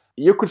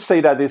 You could say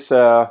that is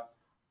a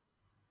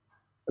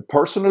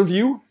personal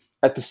view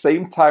at the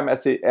same time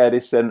as it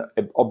is an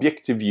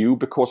objective view,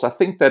 because I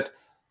think that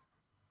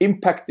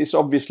impact is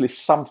obviously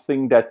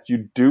something that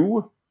you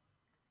do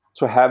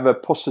to have a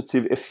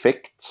positive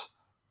effect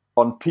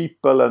on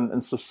people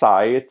and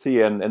society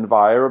and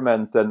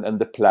environment and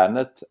the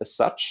planet as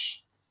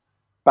such.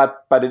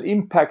 But an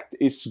impact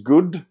is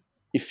good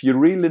if you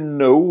really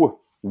know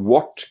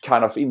what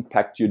kind of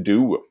impact you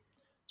do.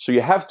 So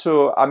you have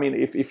to,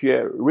 if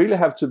you really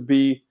have to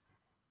be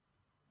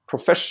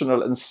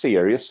professional and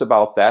serious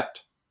about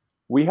that,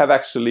 we have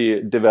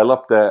actually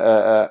developed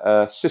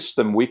a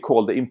system we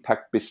call the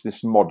Impact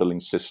Business Modeling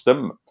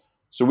System.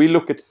 So we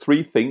look at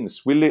three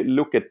things. We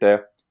look at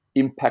the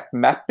impact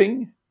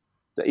mapping,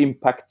 the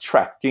impact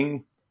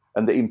tracking,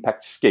 and the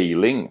impact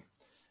scaling.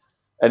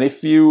 And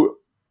if you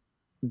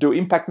do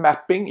impact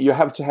mapping, you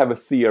have to have a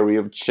theory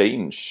of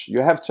change.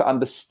 You have to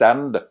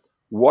understand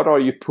what are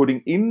you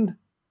putting in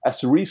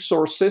as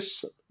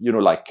resources,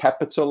 like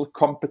capital,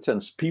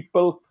 competence,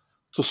 people,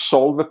 to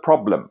solve a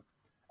problem.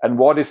 And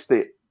what is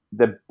the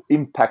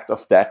impact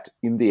of that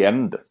in the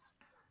end?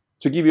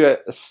 To give you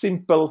a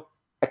simple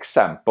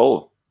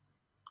example,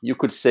 you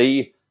could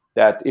say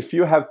that if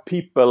you have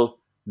people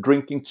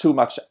drinking too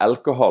much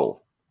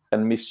alcohol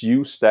and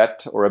misuse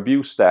that or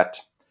abuse that,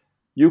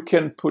 you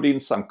can put in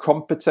some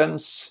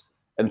competence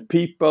and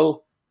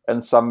people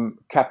and some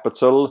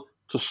capital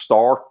to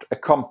start a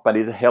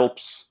company that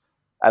helps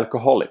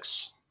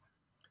alcoholics.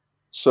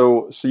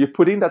 So you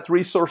put in that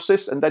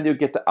resources, and then you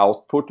get the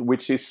output,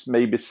 which is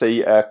maybe,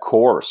 say, a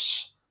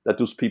course that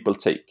those people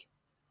take.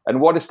 And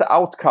what is the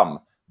outcome?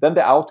 Then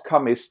the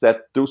outcome is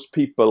that those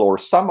people, or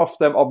some of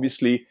them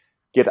obviously,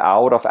 get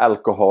out of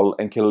alcohol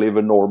and can live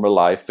a normal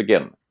life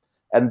again.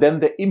 And then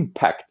the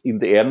impact in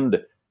the end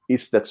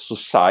is that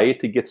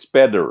society gets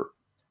better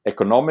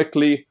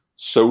economically,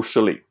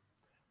 socially.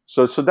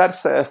 So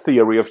that's a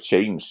theory of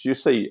change. You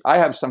say, I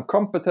have some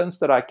competence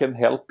that I can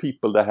help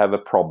people that have a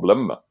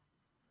problem.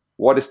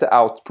 What is the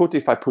output?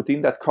 If I put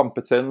in that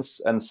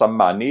competence and some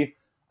money,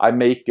 I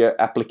make an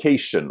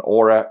application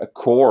or a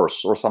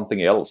course or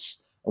something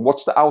else. And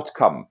what's the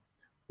outcome?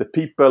 The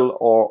people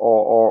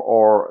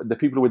or the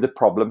people with the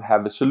problem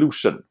have a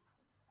solution.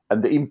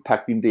 And the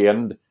impact in the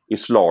end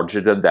is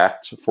larger than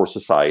that for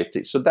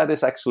society. So that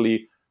is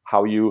actually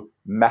how you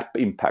map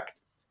impact.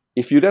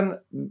 If you then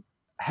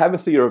have a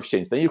theory of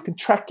change, then you can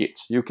track it.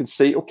 You can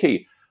say,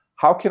 okay,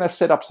 how can I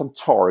set up some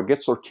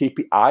targets or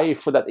KPI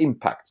for that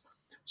impact?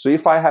 So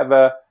if I have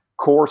a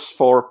course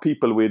for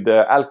people with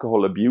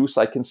alcohol abuse,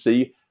 I can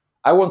see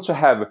I want to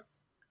have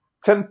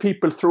 10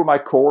 people through my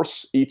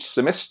course each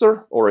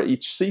semester or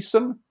each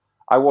season.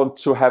 I want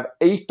to have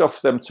 8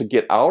 of them to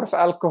get out of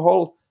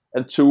alcohol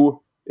and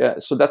 2.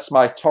 So that's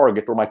my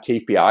target or my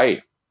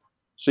KPI.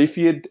 So if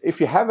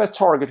you have a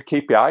target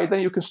KPI, then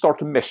you can start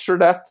to measure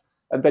that,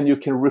 and then you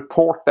can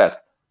report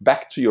that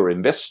back to your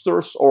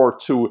investors or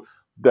to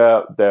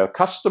the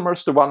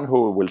customers, the one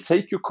who will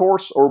take your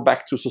course, or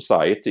back to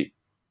society.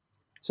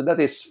 So that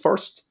is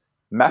first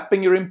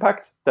mapping your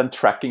impact, then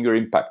tracking your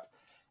impact.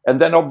 And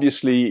then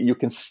obviously you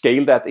can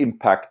scale that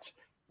impact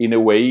in a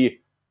way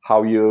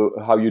how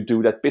you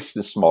do that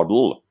business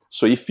model.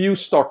 So if you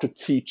start to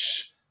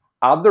teach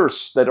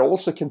others that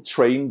also can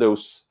train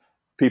those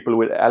people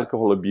with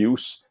alcohol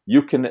abuse,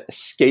 you can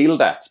scale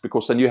that,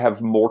 because then you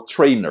have more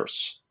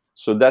trainers.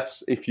 So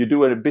that's if you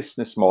do a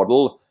business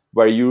model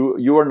where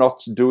you are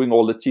not doing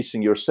all the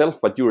teaching yourself,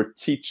 but you are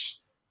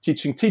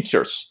teaching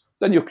teachers,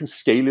 then you can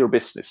scale your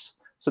business.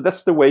 So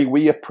that's the way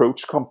we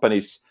approach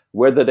companies,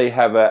 whether they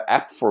have an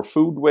app for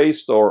food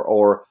waste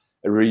or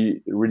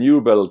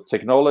renewable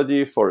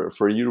technology for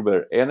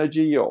renewable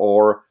energy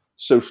or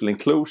social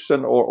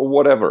inclusion or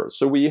whatever.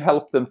 So we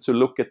help them to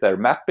look at their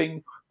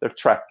mapping, their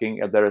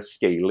tracking, and their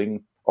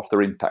scaling of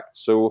their impact.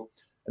 So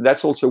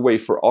that's also a way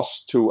for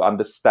us to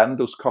understand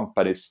those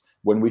companies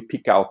when we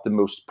pick out the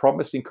most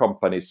promising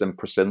companies and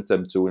present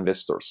them to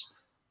investors.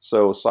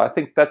 So I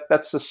think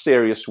that's a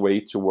serious way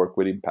to work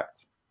with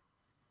impact.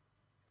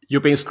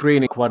 You've been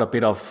screening quite a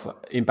bit of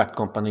impact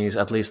companies,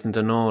 at least in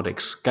the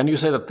Nordics. Can you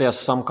say that there's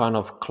some kind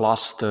of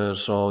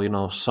clusters,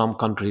 or some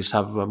countries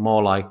have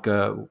more like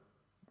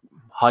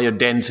higher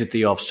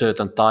density of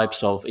certain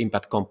types of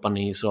impact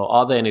companies, or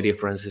are there any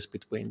differences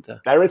between the?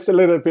 There is a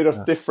little bit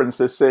of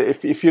differences.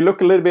 If you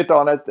look a little bit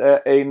on it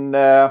in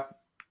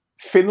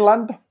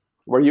Finland,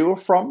 where you're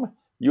from,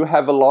 you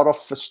have a lot of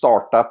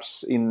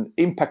startups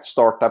impact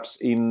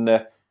startups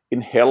in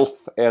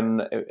health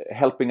and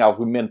helping out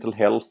with mental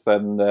health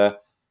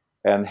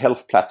and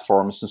health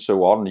platforms and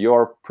so on.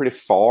 You're pretty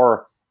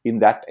far in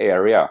that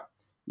area.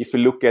 If you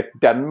look at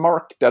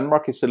Denmark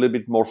is a little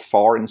bit more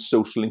far in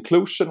social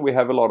inclusion. We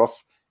have a lot of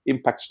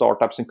impact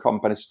startups and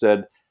companies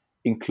that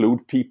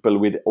include people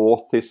with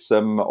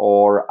autism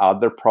or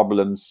other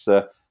problems,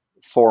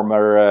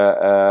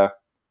 former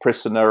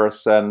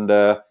prisoners and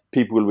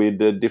people with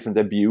different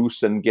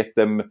abuse, and get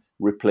them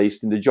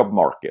replaced in the job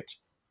market.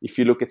 If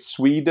you look at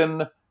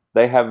Sweden,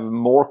 they have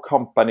more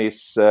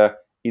companies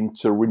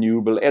into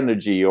renewable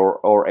energy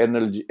or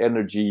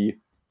energy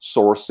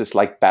sources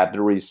like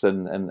batteries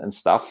and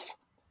stuff.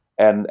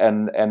 And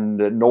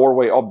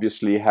Norway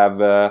obviously have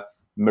a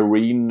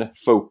marine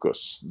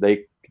focus.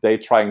 They're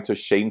trying to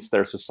change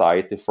their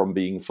society from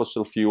being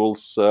fossil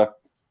fuels,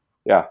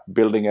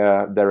 building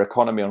their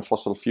economy on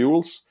fossil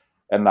fuels,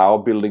 and now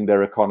building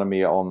their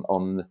economy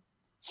on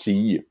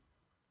sea.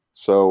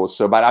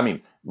 But I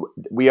mean,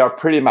 we are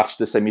pretty much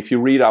the same. If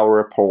you read our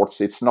reports,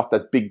 it's not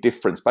that big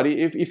difference. But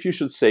if you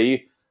should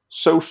say,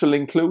 social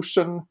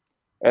inclusion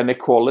and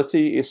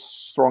equality is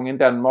strong in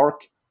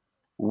Denmark,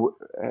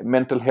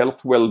 mental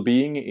health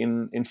well-being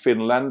in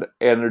Finland,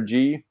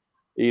 energy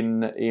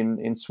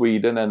in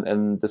Sweden,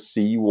 and the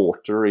sea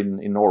water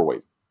in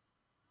Norway.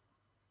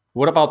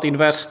 What about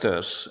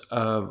investors?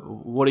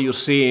 What do you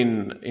see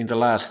in the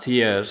last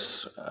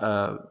years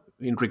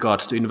in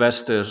regards to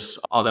investors?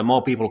 Are there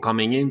more people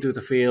coming into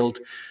the field?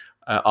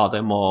 Are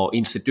there more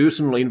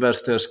institutional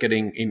investors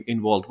getting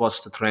involved?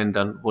 What's the trend,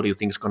 and what do you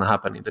think is going to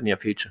happen in the near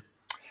future?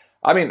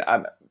 I mean,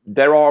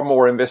 there are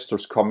more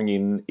investors coming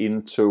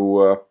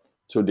into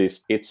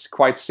this. It's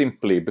quite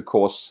simply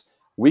because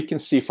we can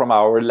see from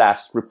our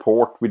last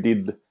report we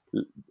did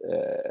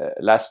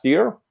last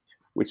year,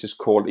 which is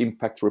called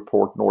Impact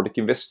Report Nordic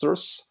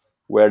Investors,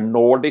 where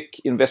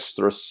Nordic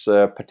investors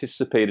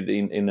participated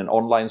in an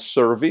online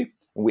survey.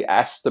 And we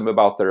asked them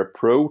about their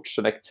approach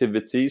and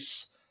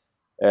activities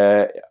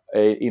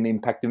in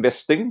impact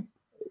investing,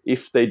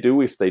 if they do,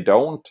 if they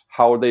don't,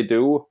 how they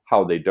do,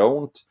 how they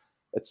don't,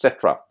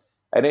 etc.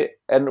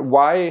 And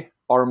why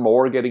are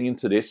more getting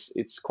into this?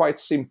 It's quite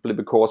simply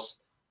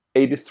because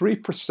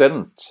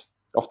 83%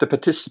 of the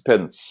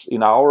participants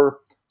in our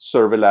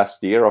survey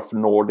last year of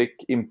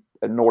Nordic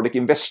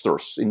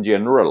investors in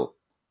general,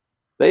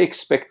 they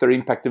expect their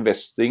impact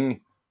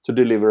investing to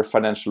deliver a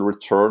financial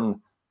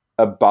return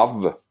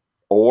above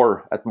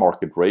or at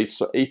market rates.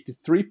 So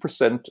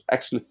 83%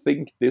 actually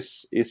think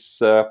this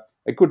is a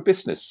good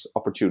business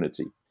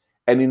opportunity.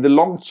 And in the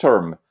long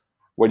term,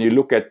 when you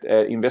look at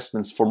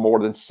investments for more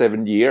than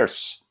 7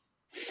 years,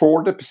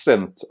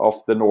 40%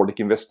 of the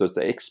Nordic investors,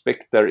 they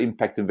expect their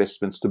impact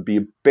investments to be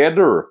a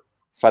better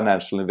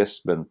financial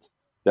investment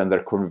than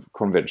their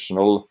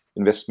conventional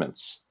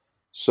investments.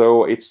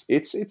 So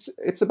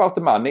it's about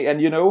the money.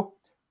 And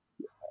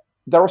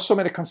there are so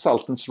many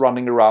consultants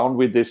running around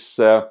with this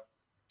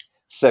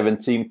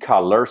 17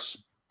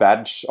 colors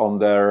badge on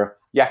their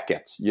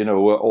jacket,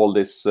 all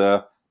these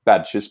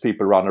badges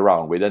people run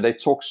around with, and they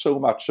talk so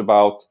much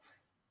about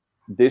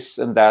this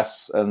and that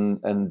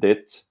and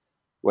that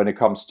when it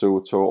comes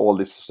to all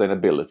this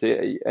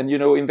sustainability. And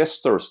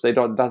investors,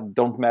 that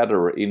don't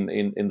matter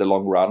in the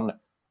long run.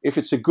 If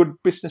it's a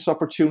good business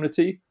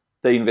opportunity,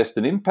 they invest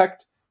in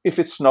impact. If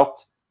it's not,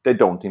 they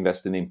don't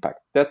invest in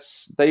impact.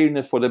 They're in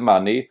it for the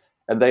money,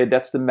 and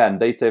that's the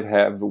mandate they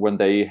have when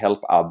they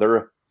help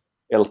other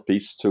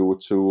LPs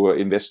to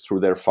invest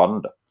through their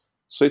fund.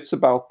 So it's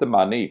about the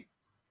money.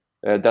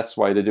 That's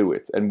why they do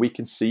it. And we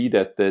can see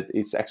that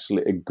it's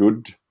actually a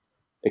good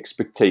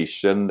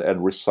expectation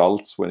and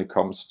results when it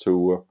comes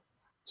to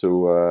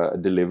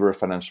deliver a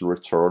financial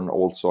return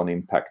also on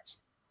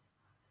impact.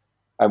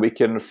 And we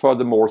can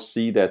furthermore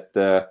see that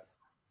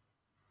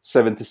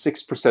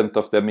 76%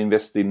 of them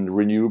invest in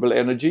renewable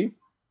energy,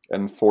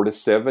 and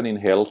 47% in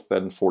health,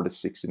 and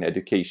 46% in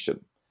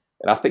education.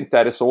 And I think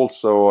that is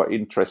also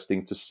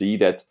interesting to see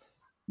that,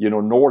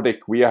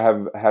 Nordic, we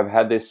have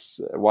had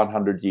this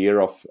 100 year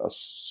of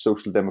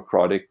social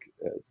democratic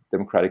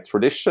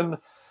tradition.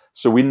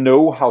 So we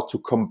know how to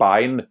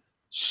combine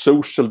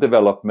social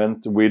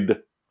development with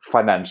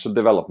financial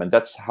development.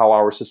 That's how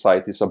our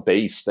societies are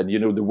based. And,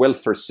 the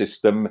welfare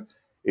system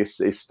is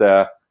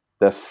the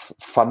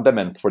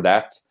fundament for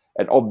that.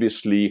 And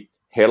obviously,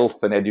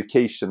 health and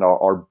education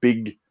are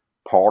big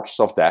parts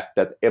of that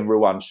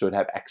everyone should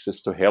have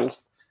access to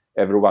health.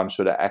 Everyone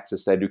should have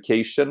access to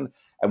education.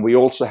 And we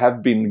also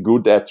have been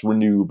good at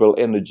renewable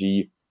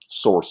energy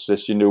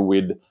sources,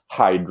 with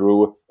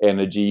hydro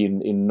energy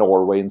in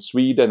Norway and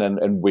Sweden,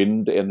 and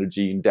wind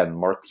energy in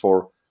Denmark,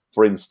 for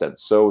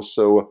instance.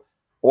 So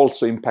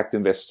also impact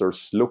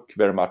investors look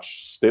very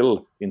much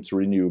still into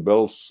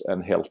renewables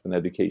and health and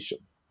education.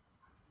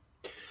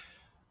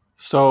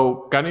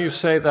 So can you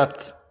say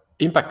that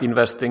impact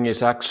investing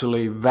is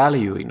actually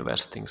value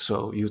investing?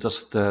 So you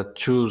just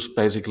choose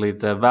basically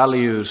the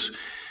values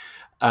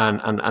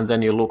and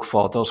then you look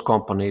for those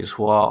companies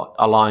who are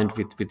aligned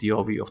with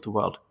your view of the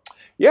world.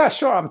 Yeah,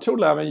 sure.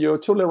 You're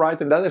totally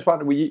right. And that is why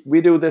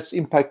we do this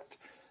impact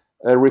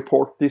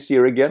report this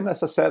year again,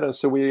 as I said. And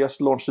so we just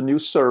launched a new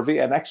survey.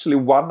 And actually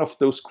one of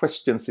those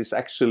questions is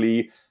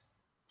actually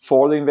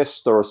for the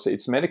investors.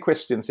 It's many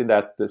questions in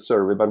that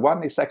survey, but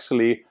one is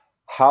actually,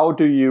 how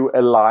do you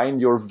align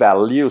your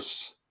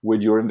values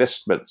with your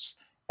investments?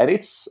 And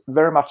it's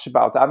very much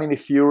about,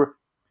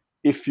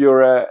 if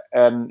you're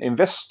an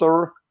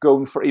investor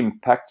going for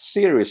impact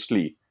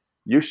seriously,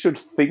 you should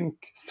think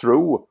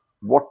through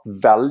what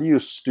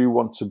values do you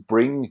want to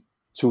bring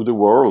to the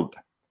world,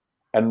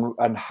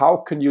 and how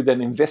can you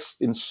then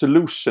invest in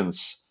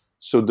solutions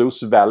so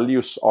those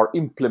values are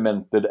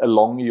implemented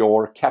along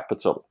your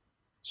capital.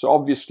 So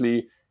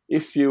obviously,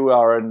 if you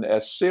are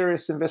a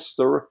serious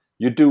investor,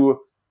 you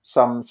do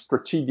some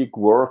strategic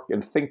work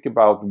and think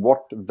about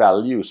what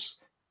values.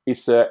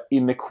 Is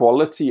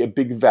inequality a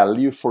big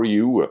value for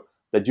you,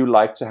 that you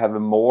like to have a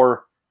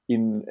more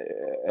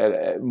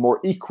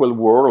equal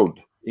world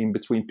in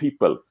between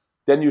people?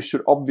 Then you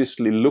should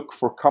obviously look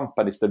for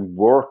companies that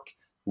work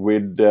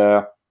with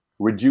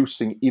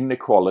reducing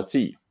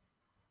inequality.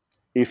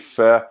 If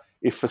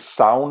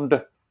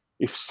sound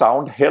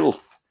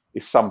health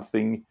is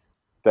something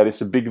that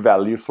is a big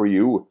value for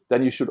you,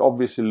 then you should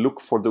obviously look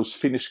for those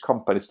Finnish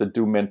companies that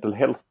do mental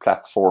health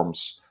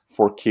platforms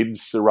for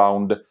kids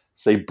around,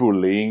 say,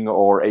 bullying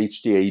or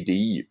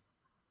HDAD.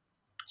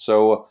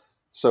 So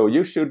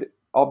you should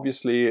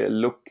obviously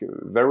look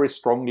very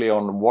strongly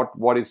on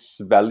what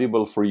is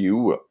valuable for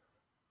you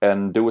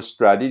and do a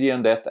strategy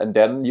on that. And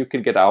then you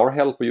can get our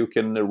help, or you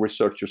can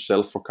research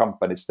yourself for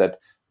companies that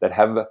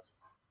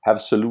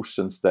have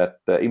solutions that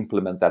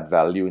implement that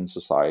value in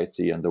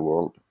society and the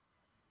world.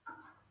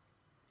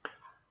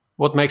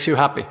 What makes you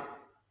happy?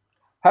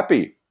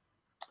 Happy.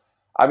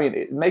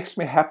 It makes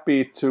me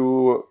happy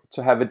to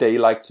have a day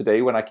like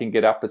today when I can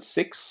get up at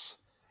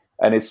 6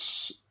 and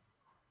it's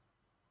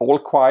all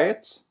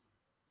quiet.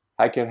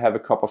 I can have a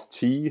cup of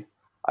tea.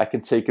 I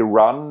can take a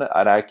run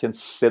and I can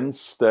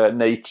sense the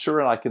nature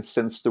and I can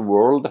sense the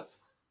world,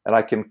 and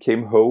I can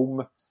come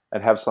home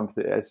and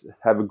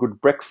have a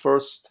good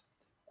breakfast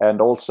and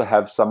also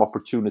have some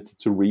opportunity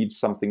to read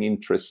something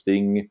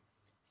interesting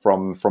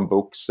from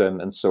books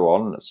and so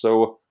on.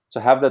 So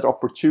to have that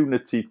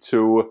opportunity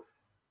to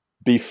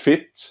be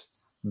fit,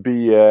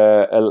 be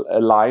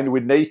aligned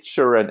with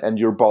nature and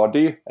your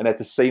body, and at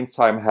the same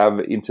time have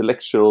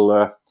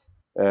intellectual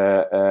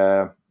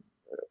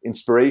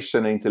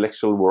inspiration and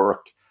intellectual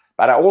work.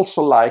 But I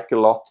also like a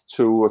lot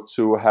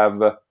to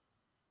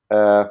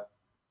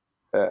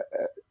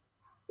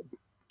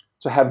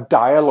have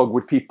dialogue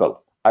with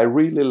people. I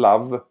really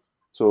love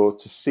to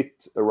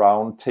sit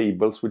around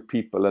tables with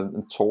people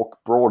and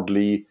talk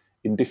broadly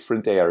in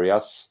different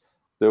areas.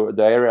 The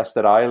areas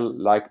that I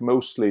like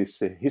mostly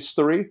is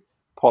history,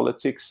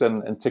 politics,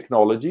 and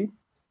technology.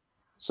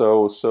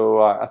 So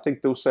I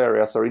think those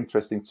areas are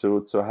interesting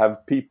to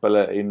have people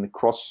in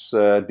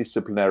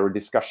cross-disciplinary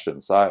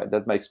discussions.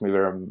 That makes me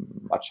very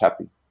much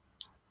happy.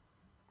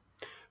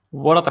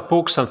 What are the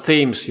books and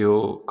themes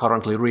you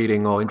currently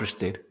reading or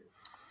interested?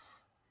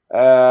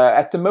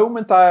 At the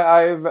moment,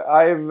 I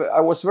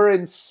was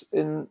very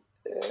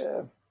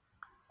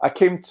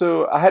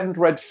I hadn't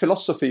read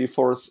philosophy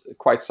for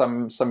quite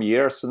some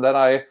years, and then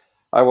I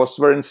was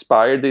very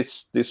inspired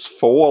this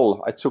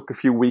fall. I took a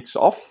few weeks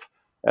off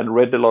and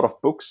read a lot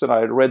of books, and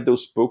I read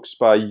those books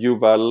by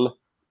Yuval,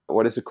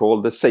 what is it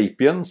called, The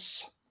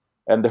Sapiens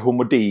and the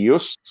Homo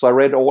Deus. So I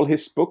read all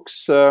his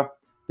books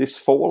this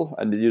fall,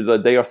 and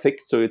they are thick,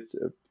 so it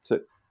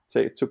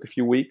took a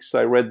few weeks.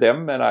 I read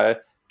them and I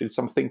did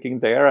some thinking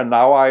there, and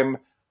now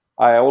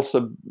I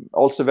also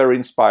very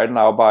inspired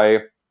now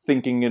by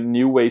thinking in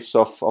new ways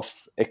of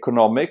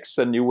economics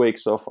and new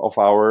ways of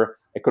our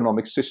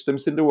economic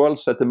systems in the world.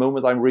 So at the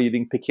moment I'm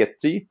reading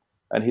Piketty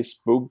and his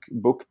book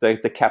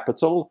The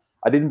Capital.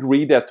 I didn't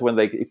read that when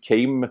it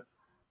came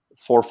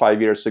 4 or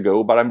 5 years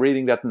ago, but I'm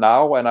reading that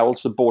now, and I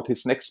also bought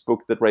his next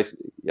book that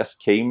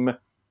just came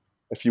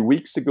a few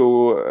weeks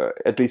ago,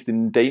 at least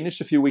in Danish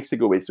a few weeks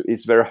ago.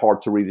 It's very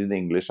hard to read in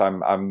English.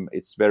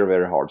 It's very,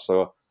 very hard.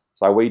 So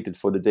I waited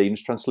for the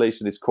Danish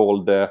translation. It's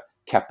called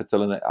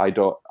Capital and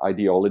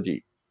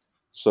Ideology.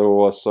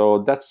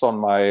 So that's on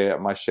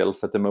my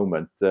shelf at the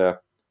moment.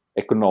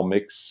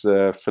 Economics,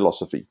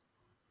 philosophy.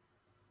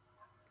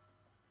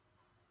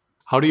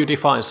 How do you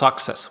define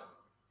success?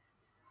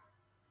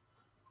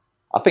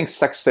 I think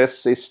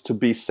success is to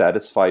be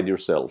satisfied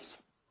yourself.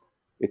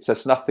 It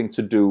has nothing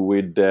to do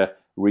with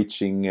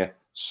reaching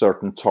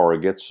certain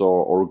targets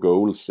or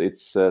goals.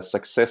 It's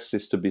success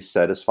is to be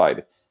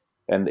satisfied.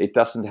 And it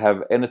doesn't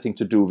have anything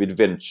to do with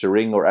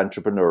venturing or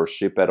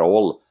entrepreneurship at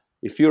all.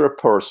 If you're a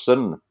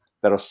person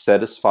that are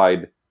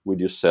satisfied with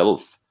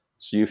yourself,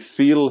 so you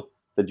feel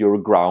that you're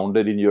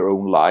grounded in your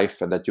own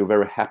life and that you're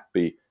very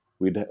happy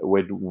with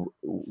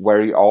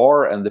where you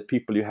are and the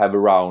people you have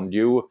around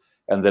you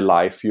and the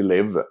life you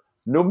live,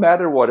 no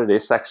matter what it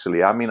is.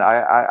 Actually, I mean,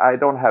 I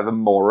don't have a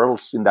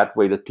morals in that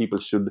way that people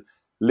should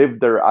live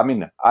their. I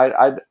mean,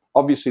 I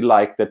obviously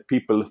like that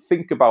people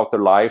think about their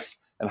life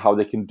and how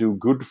they can do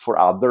good for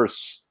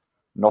others,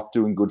 not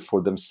doing good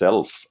for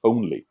themselves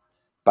only.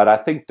 But I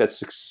think that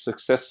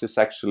success is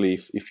actually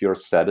if you're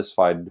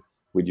satisfied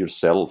with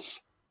yourself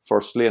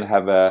firstly and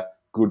have a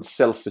good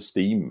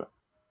self-esteem,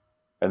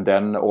 and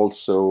then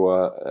also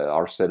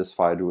are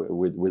satisfied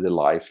with the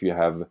life you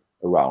have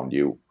around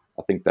you.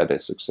 I think that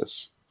is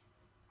success.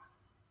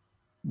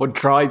 What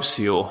drives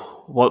you?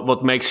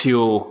 What makes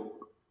you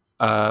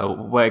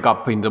wake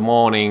up in the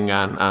morning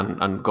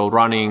and go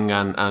running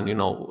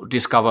and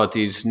discover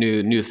these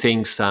new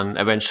things and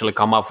eventually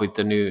come up with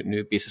the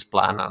new business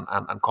plan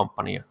and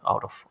company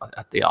out of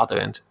at the other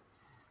end?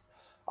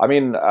 I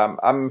mean,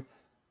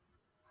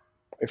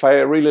 if I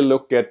really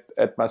look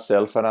at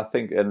myself and I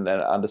think and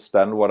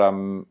understand what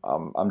I'm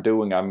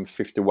doing, I'm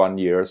 51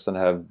 years and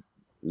have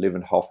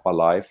lived half my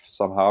life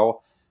somehow,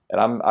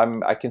 and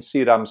I can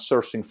see that I'm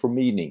searching for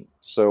meaning.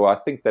 So I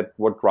think that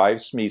what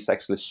drives me is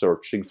actually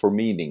searching for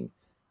meaning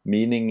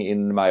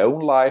in my own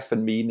life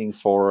and meaning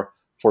for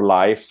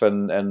life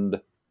and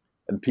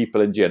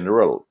people in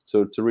general.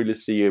 So to really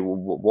see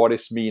what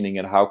is meaning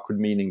and how could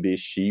meaning be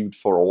achieved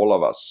for all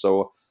of us.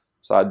 So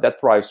that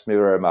drives me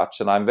very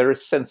much, and I'm very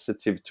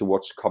sensitive to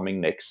what's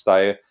coming next.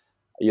 As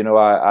you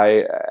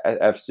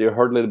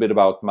heard a little bit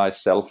about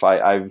myself,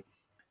 I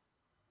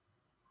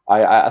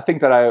think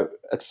that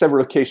at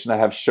several occasions I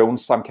have shown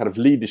some kind of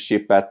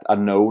leadership at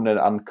unknown and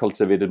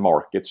uncultivated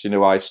markets.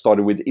 I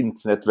started with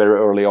internet very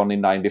early on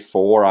in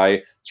 '94.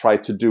 I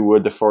tried to do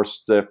the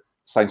first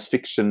science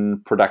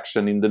fiction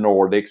production in the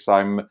Nordics.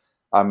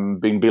 I'm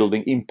been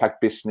building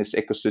impact business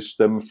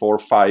ecosystem for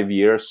 5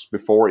 years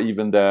before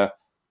even the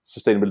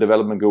Sustainable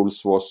Development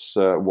Goals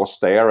was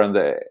there, and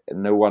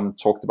no one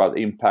talked about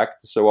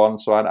impact and so on.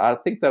 So I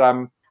think that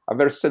I'm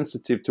very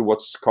sensitive to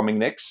what's coming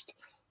next.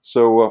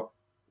 So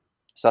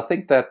I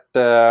think that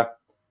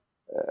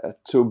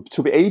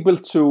to be able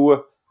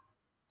to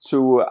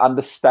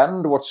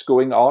understand what's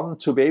going on,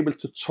 to be able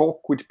to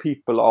talk with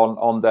people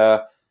on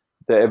the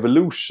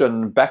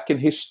evolution back in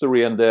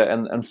history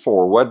and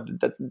forward,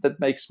 that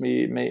makes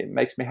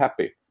me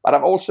happy. But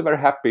I'm also very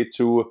happy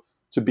to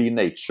be in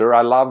nature.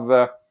 I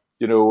love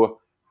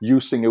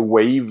using a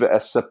wave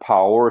as a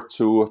power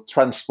to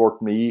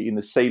transport me in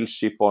a sail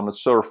ship on a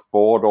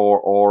surfboard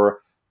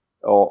or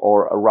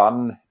a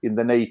run in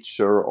the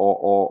nature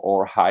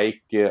or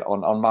hike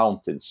on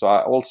mountains.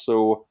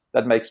 So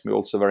that makes me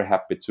also very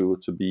happy to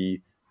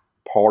be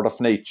part of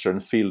nature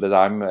and feel that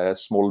I'm a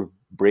small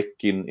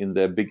brick in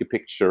the bigger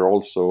picture,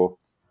 also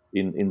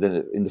in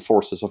the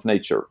forces of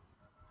nature.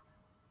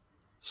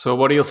 So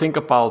what do you think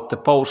about the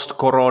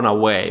post-corona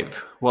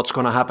wave? What's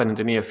going to happen in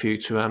the near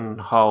future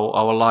and how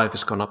our life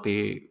is going to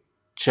be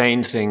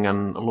changing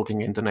and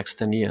looking in the next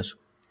 10 years?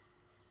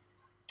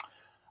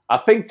 I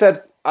think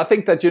that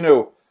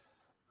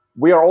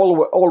we are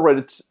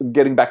already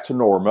getting back to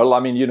normal.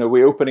 I mean,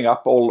 we're opening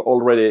up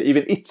already.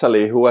 Even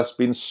Italy, who has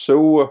been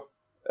so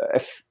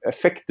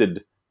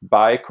affected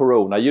by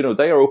corona,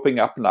 they are opening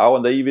up now,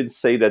 and they even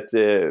say that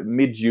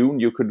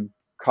mid-June you could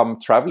come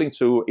traveling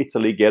to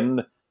Italy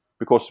again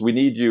because we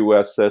need you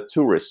as a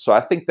tourist. So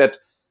I think that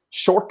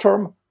short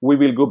term we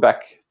will go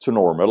back to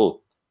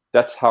normal.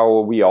 That's how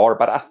we are.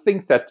 But I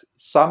think that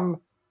some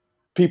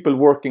people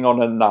working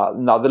on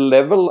another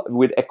level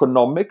with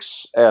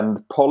economics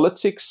and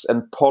politics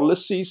and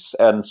policies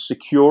and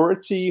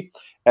security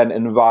and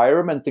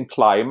environment and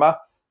climate,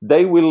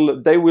 they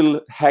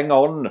will hang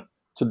on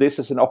to this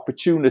as an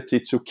opportunity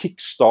to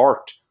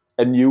kickstart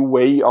a new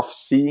way of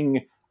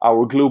seeing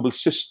our global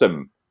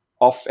system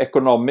of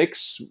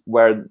economics,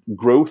 where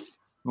growth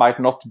might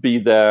not be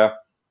the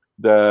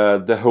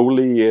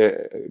holy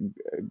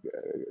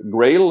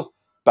grail,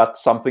 but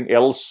something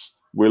else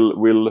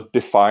will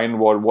define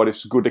what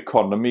is good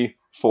economy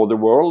for the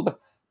world,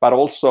 but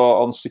also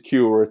on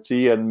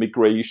security and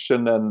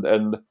migration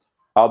and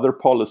other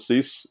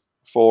policies.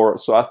 So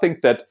I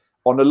think that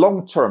on a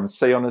long term,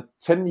 say on a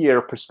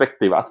 10-year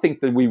perspective, I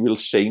think that we will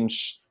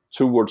change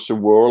towards a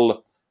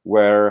world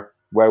where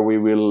we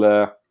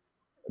will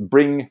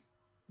bring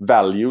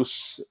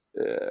values,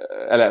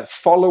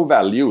 follow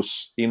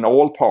values in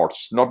all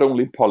parts, not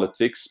only in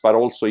politics, but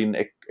also in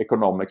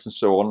economics and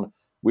so on,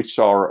 which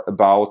are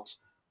about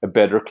a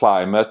better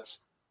climate,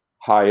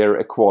 higher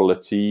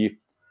equality,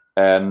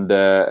 and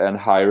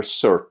higher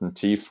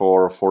certainty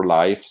for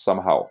life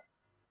somehow.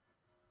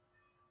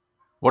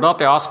 What are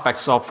the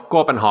aspects of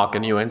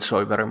Copenhagen you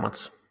enjoy very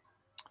much?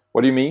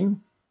 What do you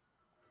mean?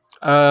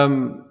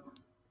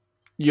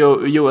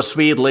 You are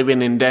Swede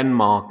living in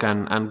Denmark,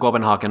 and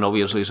Copenhagen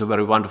obviously is a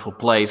very wonderful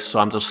place. So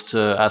I'm just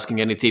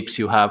asking any tips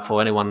you have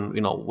for anyone,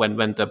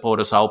 when the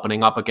borders are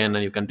opening up again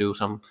and you can do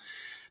some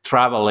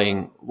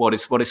traveling. What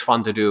is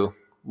fun to do?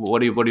 What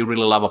do you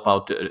really love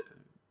about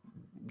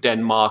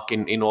Denmark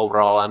in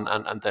overall,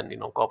 and then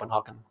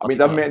Copenhagen. I mean,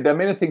 there are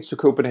many things to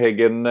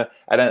Copenhagen,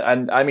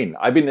 and I mean,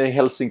 I've been in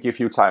Helsinki a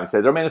few times.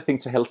 There are many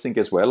things to Helsinki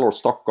as well, or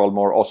Stockholm,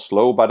 or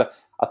Oslo. But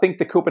I think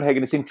the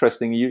Copenhagen is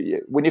interesting.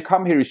 When you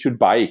come here, you should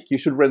bike. You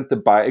should rent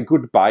a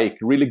good bike,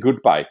 really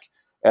good bike,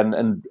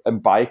 and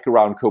bike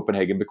around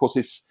Copenhagen, because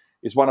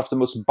it's one of the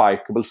most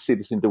bikeable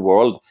cities in the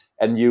world.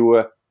 And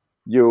you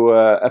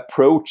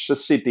approach a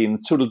city in a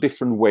total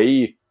different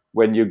way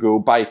when you go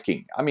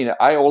biking. I mean,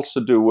 I also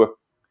do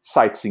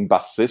sightseeing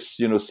buses,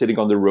 sitting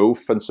on the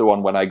roof and so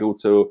on. When I go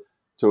to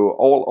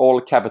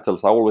all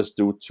capitals, I always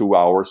do 2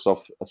 hours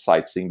of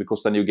sightseeing,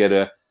 because then you get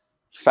a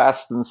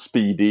fast and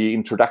speedy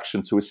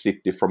introduction to a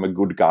city from a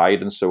good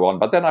guide and so on.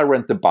 But then I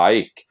rent a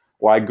bike,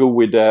 or I go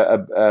with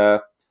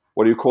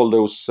what do you call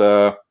those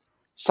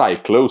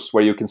cyclos,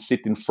 where you can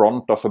sit in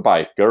front of a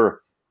biker.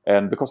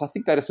 And because I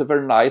think that is a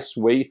very nice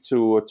way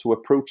to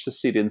approach the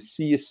city and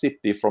see a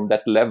city from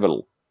that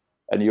level.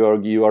 And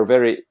you are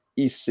very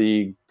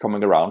easy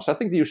coming around. So I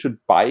think you should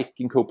bike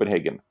in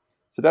Copenhagen.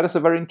 So that is a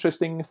very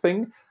interesting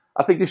thing.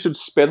 I think you should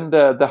spend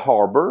the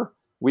harbor.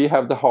 We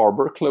have the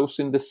harbor close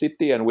in the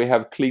city, and we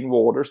have clean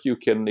waters. You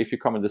can, if you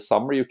come in the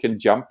summer, you can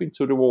jump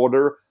into the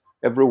water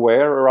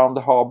everywhere around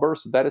the harbor.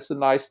 So that is a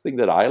nice thing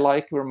that I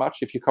like very much.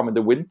 If you come in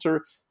the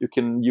winter, you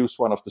can use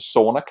one of the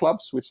sauna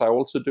clubs, which I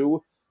also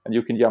do, and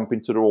you can jump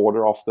into the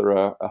water after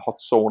a hot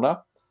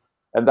sauna.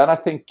 And then I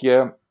think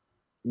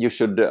you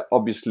should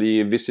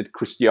obviously visit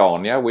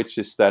Christiania, which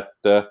is that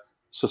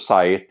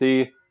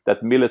society,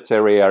 that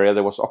military area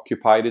that was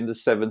occupied in the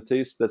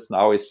 70s. That's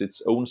now is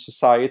its own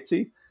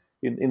society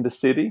in the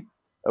city,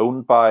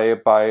 owned by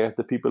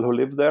the people who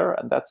live there.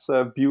 And that's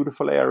a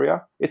beautiful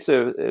area. It's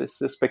a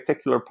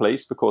spectacular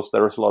place, because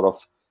there is a lot of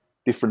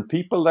different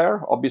people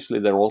there. Obviously,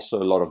 there are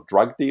also a lot of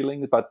drug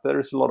dealing, but there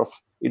is a lot of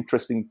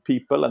interesting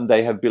people, and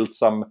they have built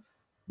some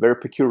very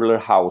peculiar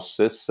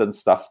houses and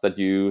stuff that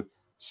you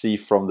see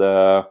from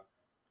the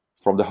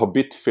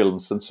Hobbit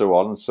films and so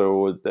on.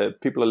 So the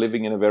people are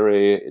living in a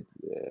very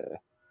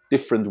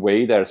different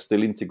way. They're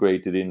still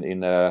integrated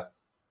in a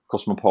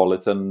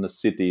cosmopolitan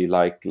city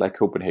like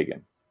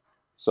Copenhagen.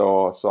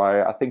 So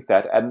I think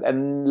that.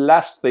 And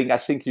last thing, I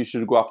think you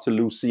should go up to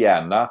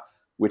Louisiana,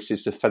 which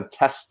is a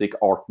fantastic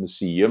art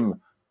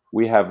museum.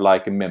 We have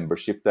like a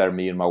membership there,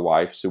 me and my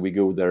wife. So we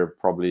go there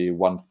probably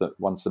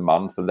once a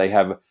month, and they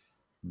have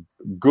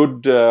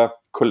good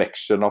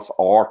collection of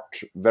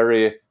art,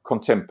 very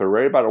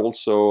contemporary, but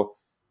also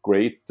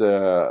great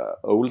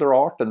older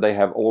art. And they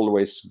have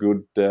always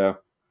good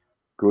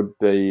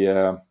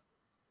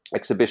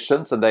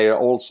exhibitions, and they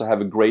also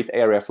have a great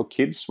area for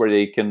kids where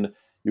you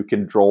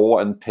can draw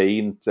and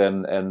paint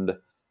and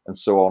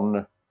so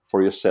on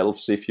for yourself.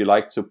 So if you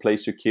like to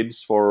place your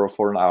kids for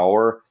an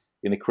hour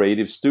in a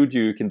creative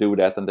studio, you can do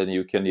that, and then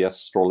you can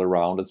just stroll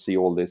around and see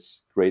all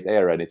this great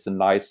area. And it's a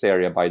nice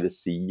area by the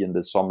sea. In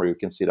the summer, you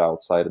can sit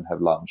outside and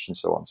have lunch and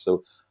so on.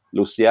 So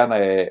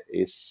Louisiana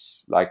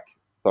is like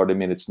 30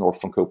 minutes north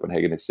from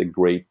Copenhagen. It's a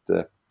great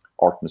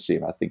art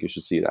museum. I think you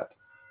should see that.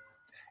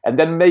 And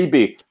then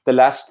maybe the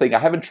last thing, I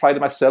haven't tried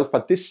it myself,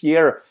 but this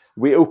year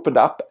we opened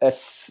up a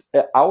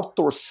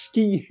outdoor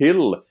ski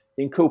hill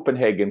in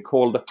Copenhagen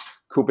called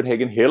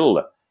Copenhagen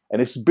Hill, and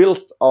it's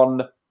built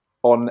on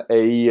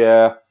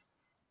a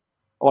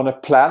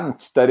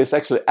plant that is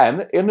actually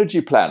an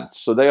energy plant.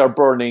 So they are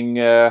burning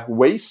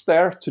waste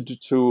there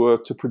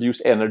to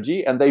produce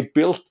energy, and they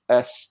built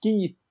a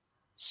ski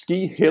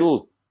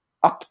hill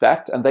up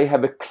that, and they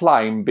have a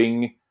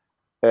climbing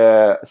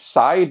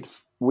side,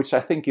 which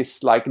I think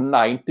is like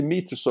 90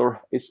 meters,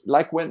 or is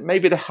like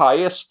maybe the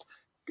highest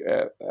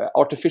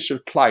artificial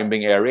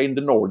climbing area in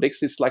the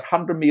Nordics. It's like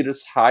 100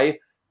 meters high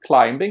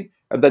climbing,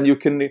 and then you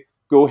can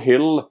go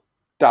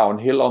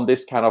downhill on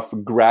this kind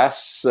of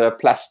grass,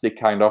 plastic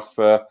kind of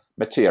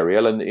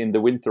material. And in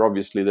the winter,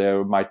 obviously,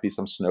 there might be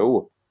some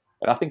snow.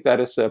 And I think that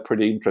is a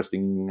pretty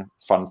interesting,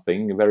 fun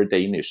thing, very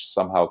Danish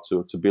somehow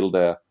to build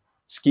a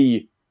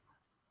ski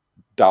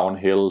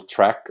downhill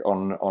track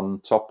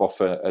on top of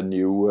a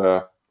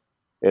new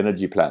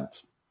energy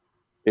plant.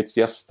 It's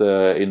just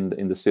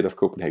in the city of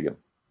Copenhagen.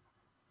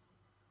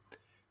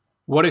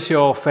 What is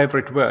your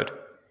favorite word?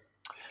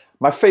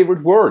 My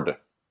favorite word?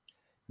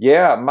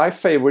 Yeah, my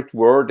favorite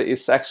word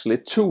is actually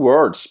 2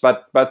 words,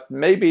 but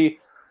maybe,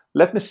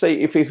 let me say,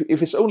 if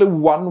it's only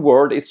 1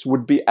 word, it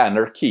would be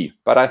anarchy.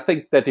 But I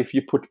think that if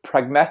you put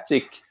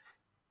pragmatic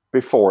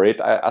before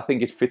it, I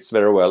think it fits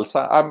very well. So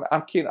I'm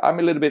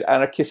a little bit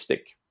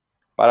anarchistic,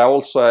 but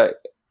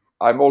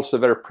I'm also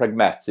very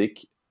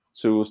pragmatic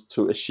to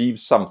achieve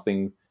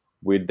something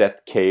with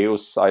that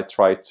chaos I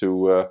try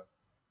to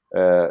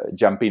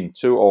jump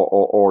into,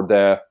 or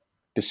the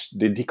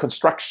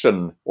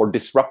deconstruction or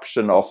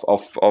disruption of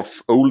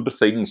old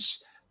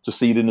things, to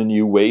see it in a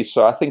new way.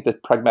 So I think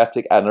that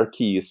pragmatic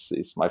anarchy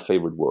is my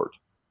favorite word.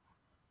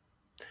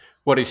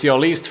 What is your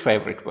least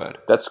favorite word?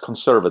 That's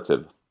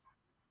conservative.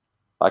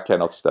 I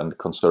cannot stand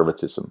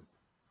conservatism.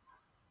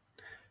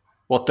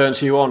 What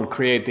turns you on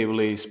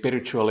creatively,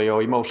 spiritually,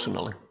 or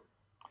emotionally?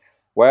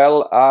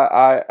 Well,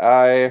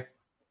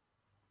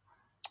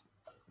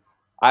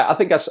 I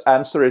think I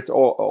answered it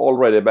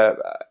already, but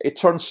it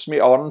turns me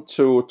on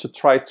to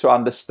try to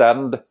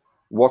understand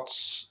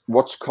what's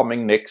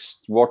coming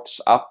next,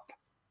 what's up,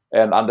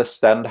 and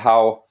understand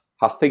how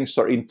things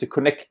are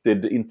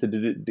interconnected,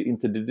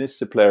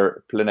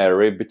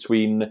 interdisciplinary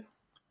between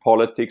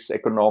politics,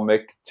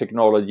 economic,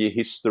 technology,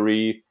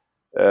 history,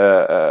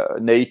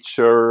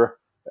 nature,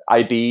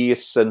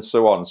 ideas, and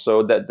so on.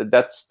 So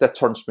that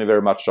turns me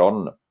very much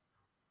on.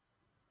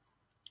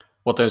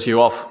 What turns you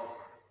off?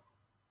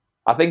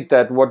 I think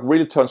that what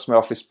really turns me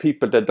off is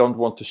people that don't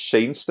want to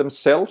change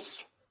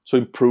themselves to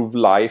improve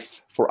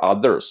life for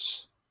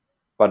others,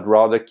 but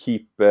rather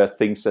keep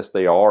things as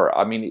they are.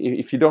 I mean,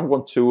 if you don't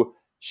want to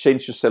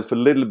change yourself a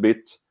little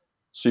bit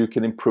so you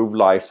can improve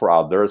life for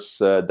others,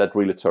 that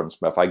really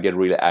turns me off. I get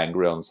really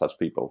angry on such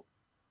people.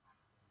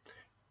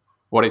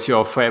 What is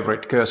your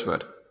favorite curse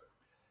word?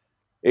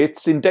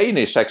 It's in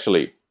Danish,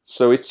 actually.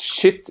 So it's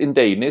shit in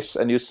Danish,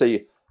 and you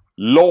say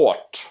Lord.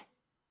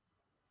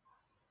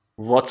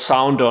 What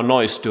sound or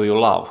noise do you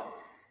love?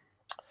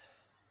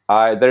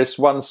 There's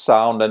one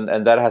sound,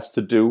 and that has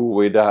to do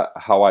with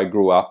how I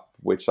grew up,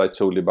 which I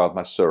told you about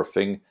my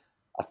surfing.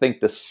 I think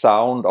the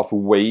sound of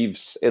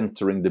waves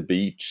entering the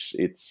beach,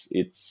 it's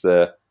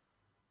a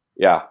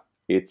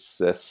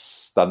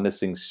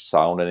stunning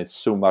sound, and it's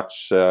so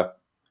much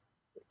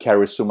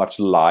carries so much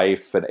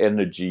life and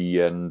energy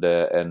and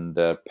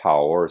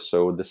power.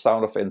 So the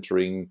sound of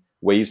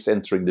waves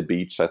entering the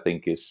beach, I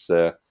think is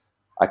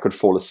I could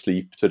fall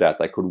asleep to that.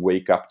 I could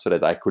wake up to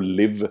that. I could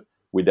live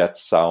with that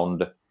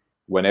sound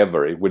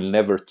whenever. It will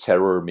never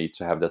terror me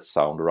to have that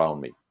sound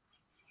around me.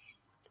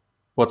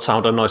 What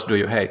sound or noise do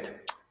you hate?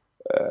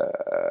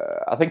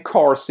 I think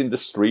cars in the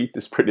street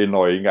is pretty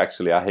annoying,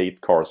 actually. I hate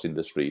cars in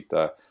the street.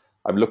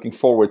 I'm looking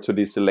forward to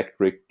this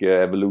electric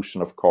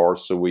evolution of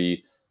cars so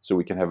we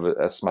can have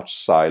as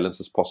much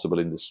silence as possible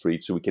in the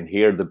street, so we can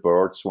hear the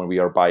birds when we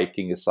are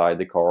biking aside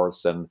the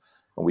cars, and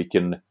we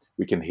can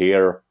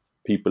hear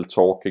people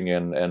talking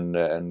and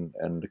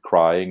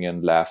crying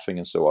and laughing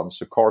and so on.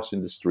 So cars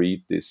in the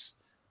street it's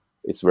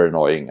very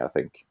annoying, I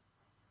think.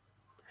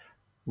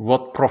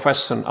 What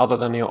profession other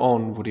than your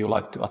own would you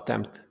like to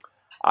attempt?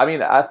 I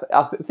mean, I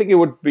think it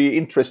would be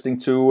interesting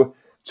to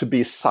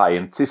be a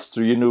scientist,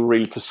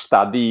 really to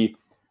study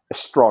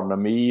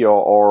astronomy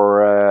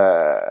or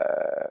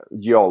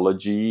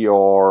geology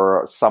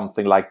or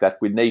something like that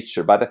with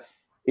nature. But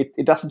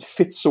it doesn't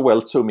fit so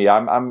well to me.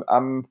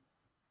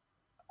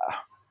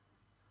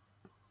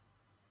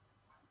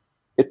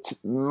 It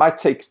might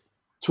take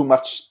too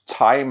much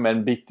time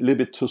and be a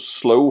little bit too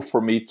slow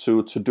for me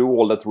to do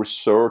all that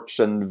research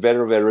and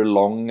very, very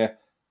long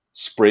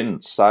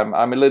sprints. I'm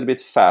a little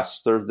bit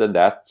faster than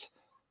that.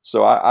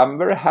 So I'm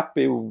very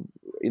happy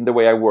in the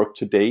way I work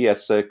today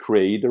as a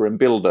creator and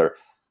builder.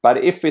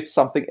 But if it's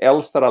something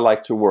else that I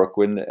like to work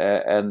with,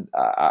 and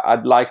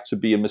I'd like to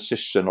be a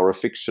musician or a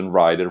fiction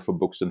writer for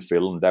books and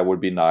film, that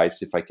would be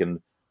nice if I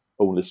can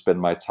only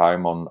spend my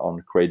time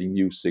on creating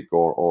music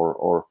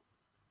or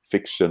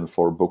fiction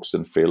for books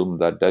and film.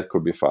 That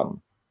could be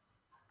fun.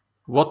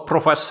 What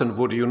profession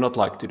would you not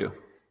like to do?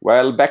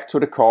 Well, back to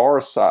the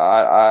cars.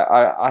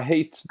 I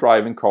hate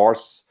driving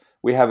cars.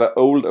 We have an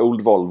old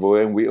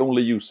Volvo, and we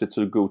only use it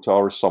to go to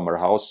our summer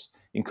house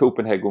in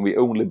Copenhagen. We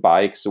only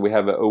bike, so we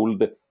have an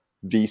old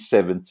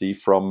V70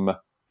 from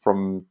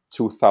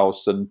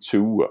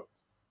 2002,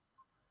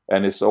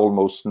 and it's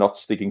almost not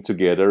sticking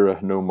together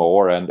no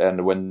more.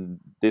 And when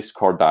this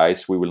car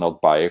dies, we will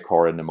not buy a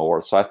car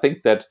anymore. So I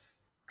think that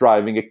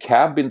driving a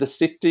cab in the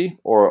city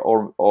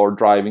or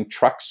driving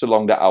trucks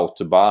along the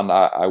Autobahn,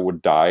 I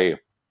would die.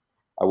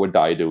 I would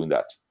die doing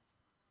that.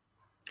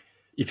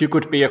 If you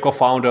could be a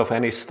co-founder of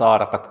any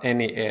startup at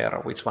any era,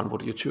 which one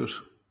would you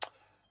choose?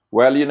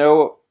 Well,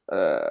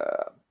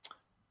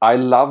 I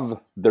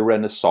love the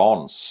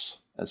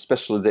Renaissance,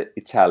 especially the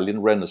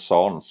Italian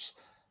Renaissance.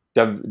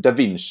 Da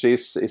Vinci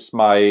is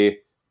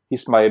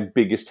my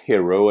biggest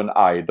hero and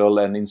idol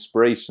and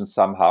inspiration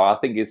somehow. I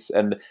think it's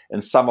and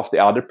some of the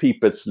other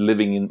people's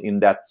living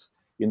in that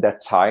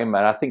time,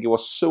 and I think it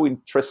was so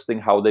interesting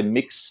how they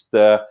mixed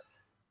the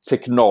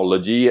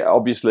technology.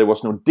 Obviously, there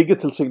was no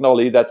digital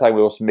technology that time.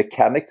 It was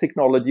mechanic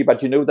technology,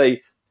 but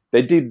they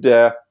did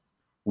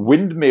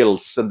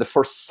windmills and the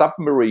first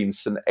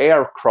submarines and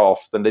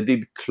aircraft, and they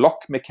did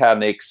clock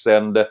mechanics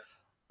and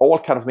all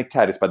kind of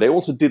mechanics. But they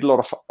also did a lot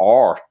of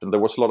art, and there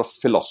was a lot of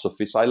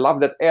philosophy. So I love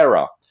that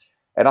era,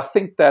 and I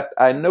think that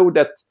I know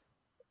that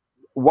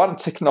one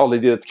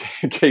technology that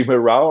came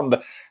around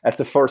at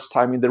the first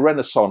time in the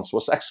Renaissance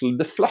was actually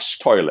the flush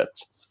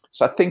toilet.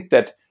 So I think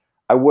that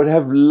I would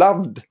have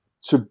loved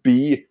to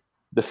be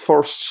the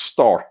first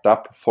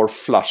startup for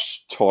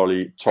flush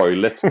toilet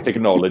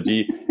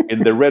technology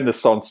in the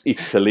Renaissance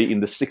Italy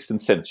in the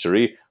 16th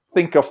century.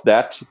 Think of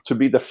that, to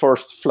be the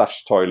first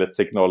flush toilet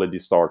technology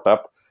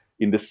startup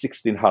in the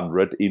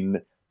 1600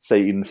 in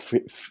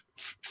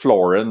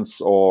Florence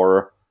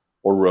or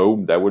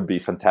Rome. That would be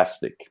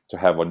fantastic to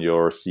have on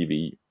your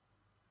CV.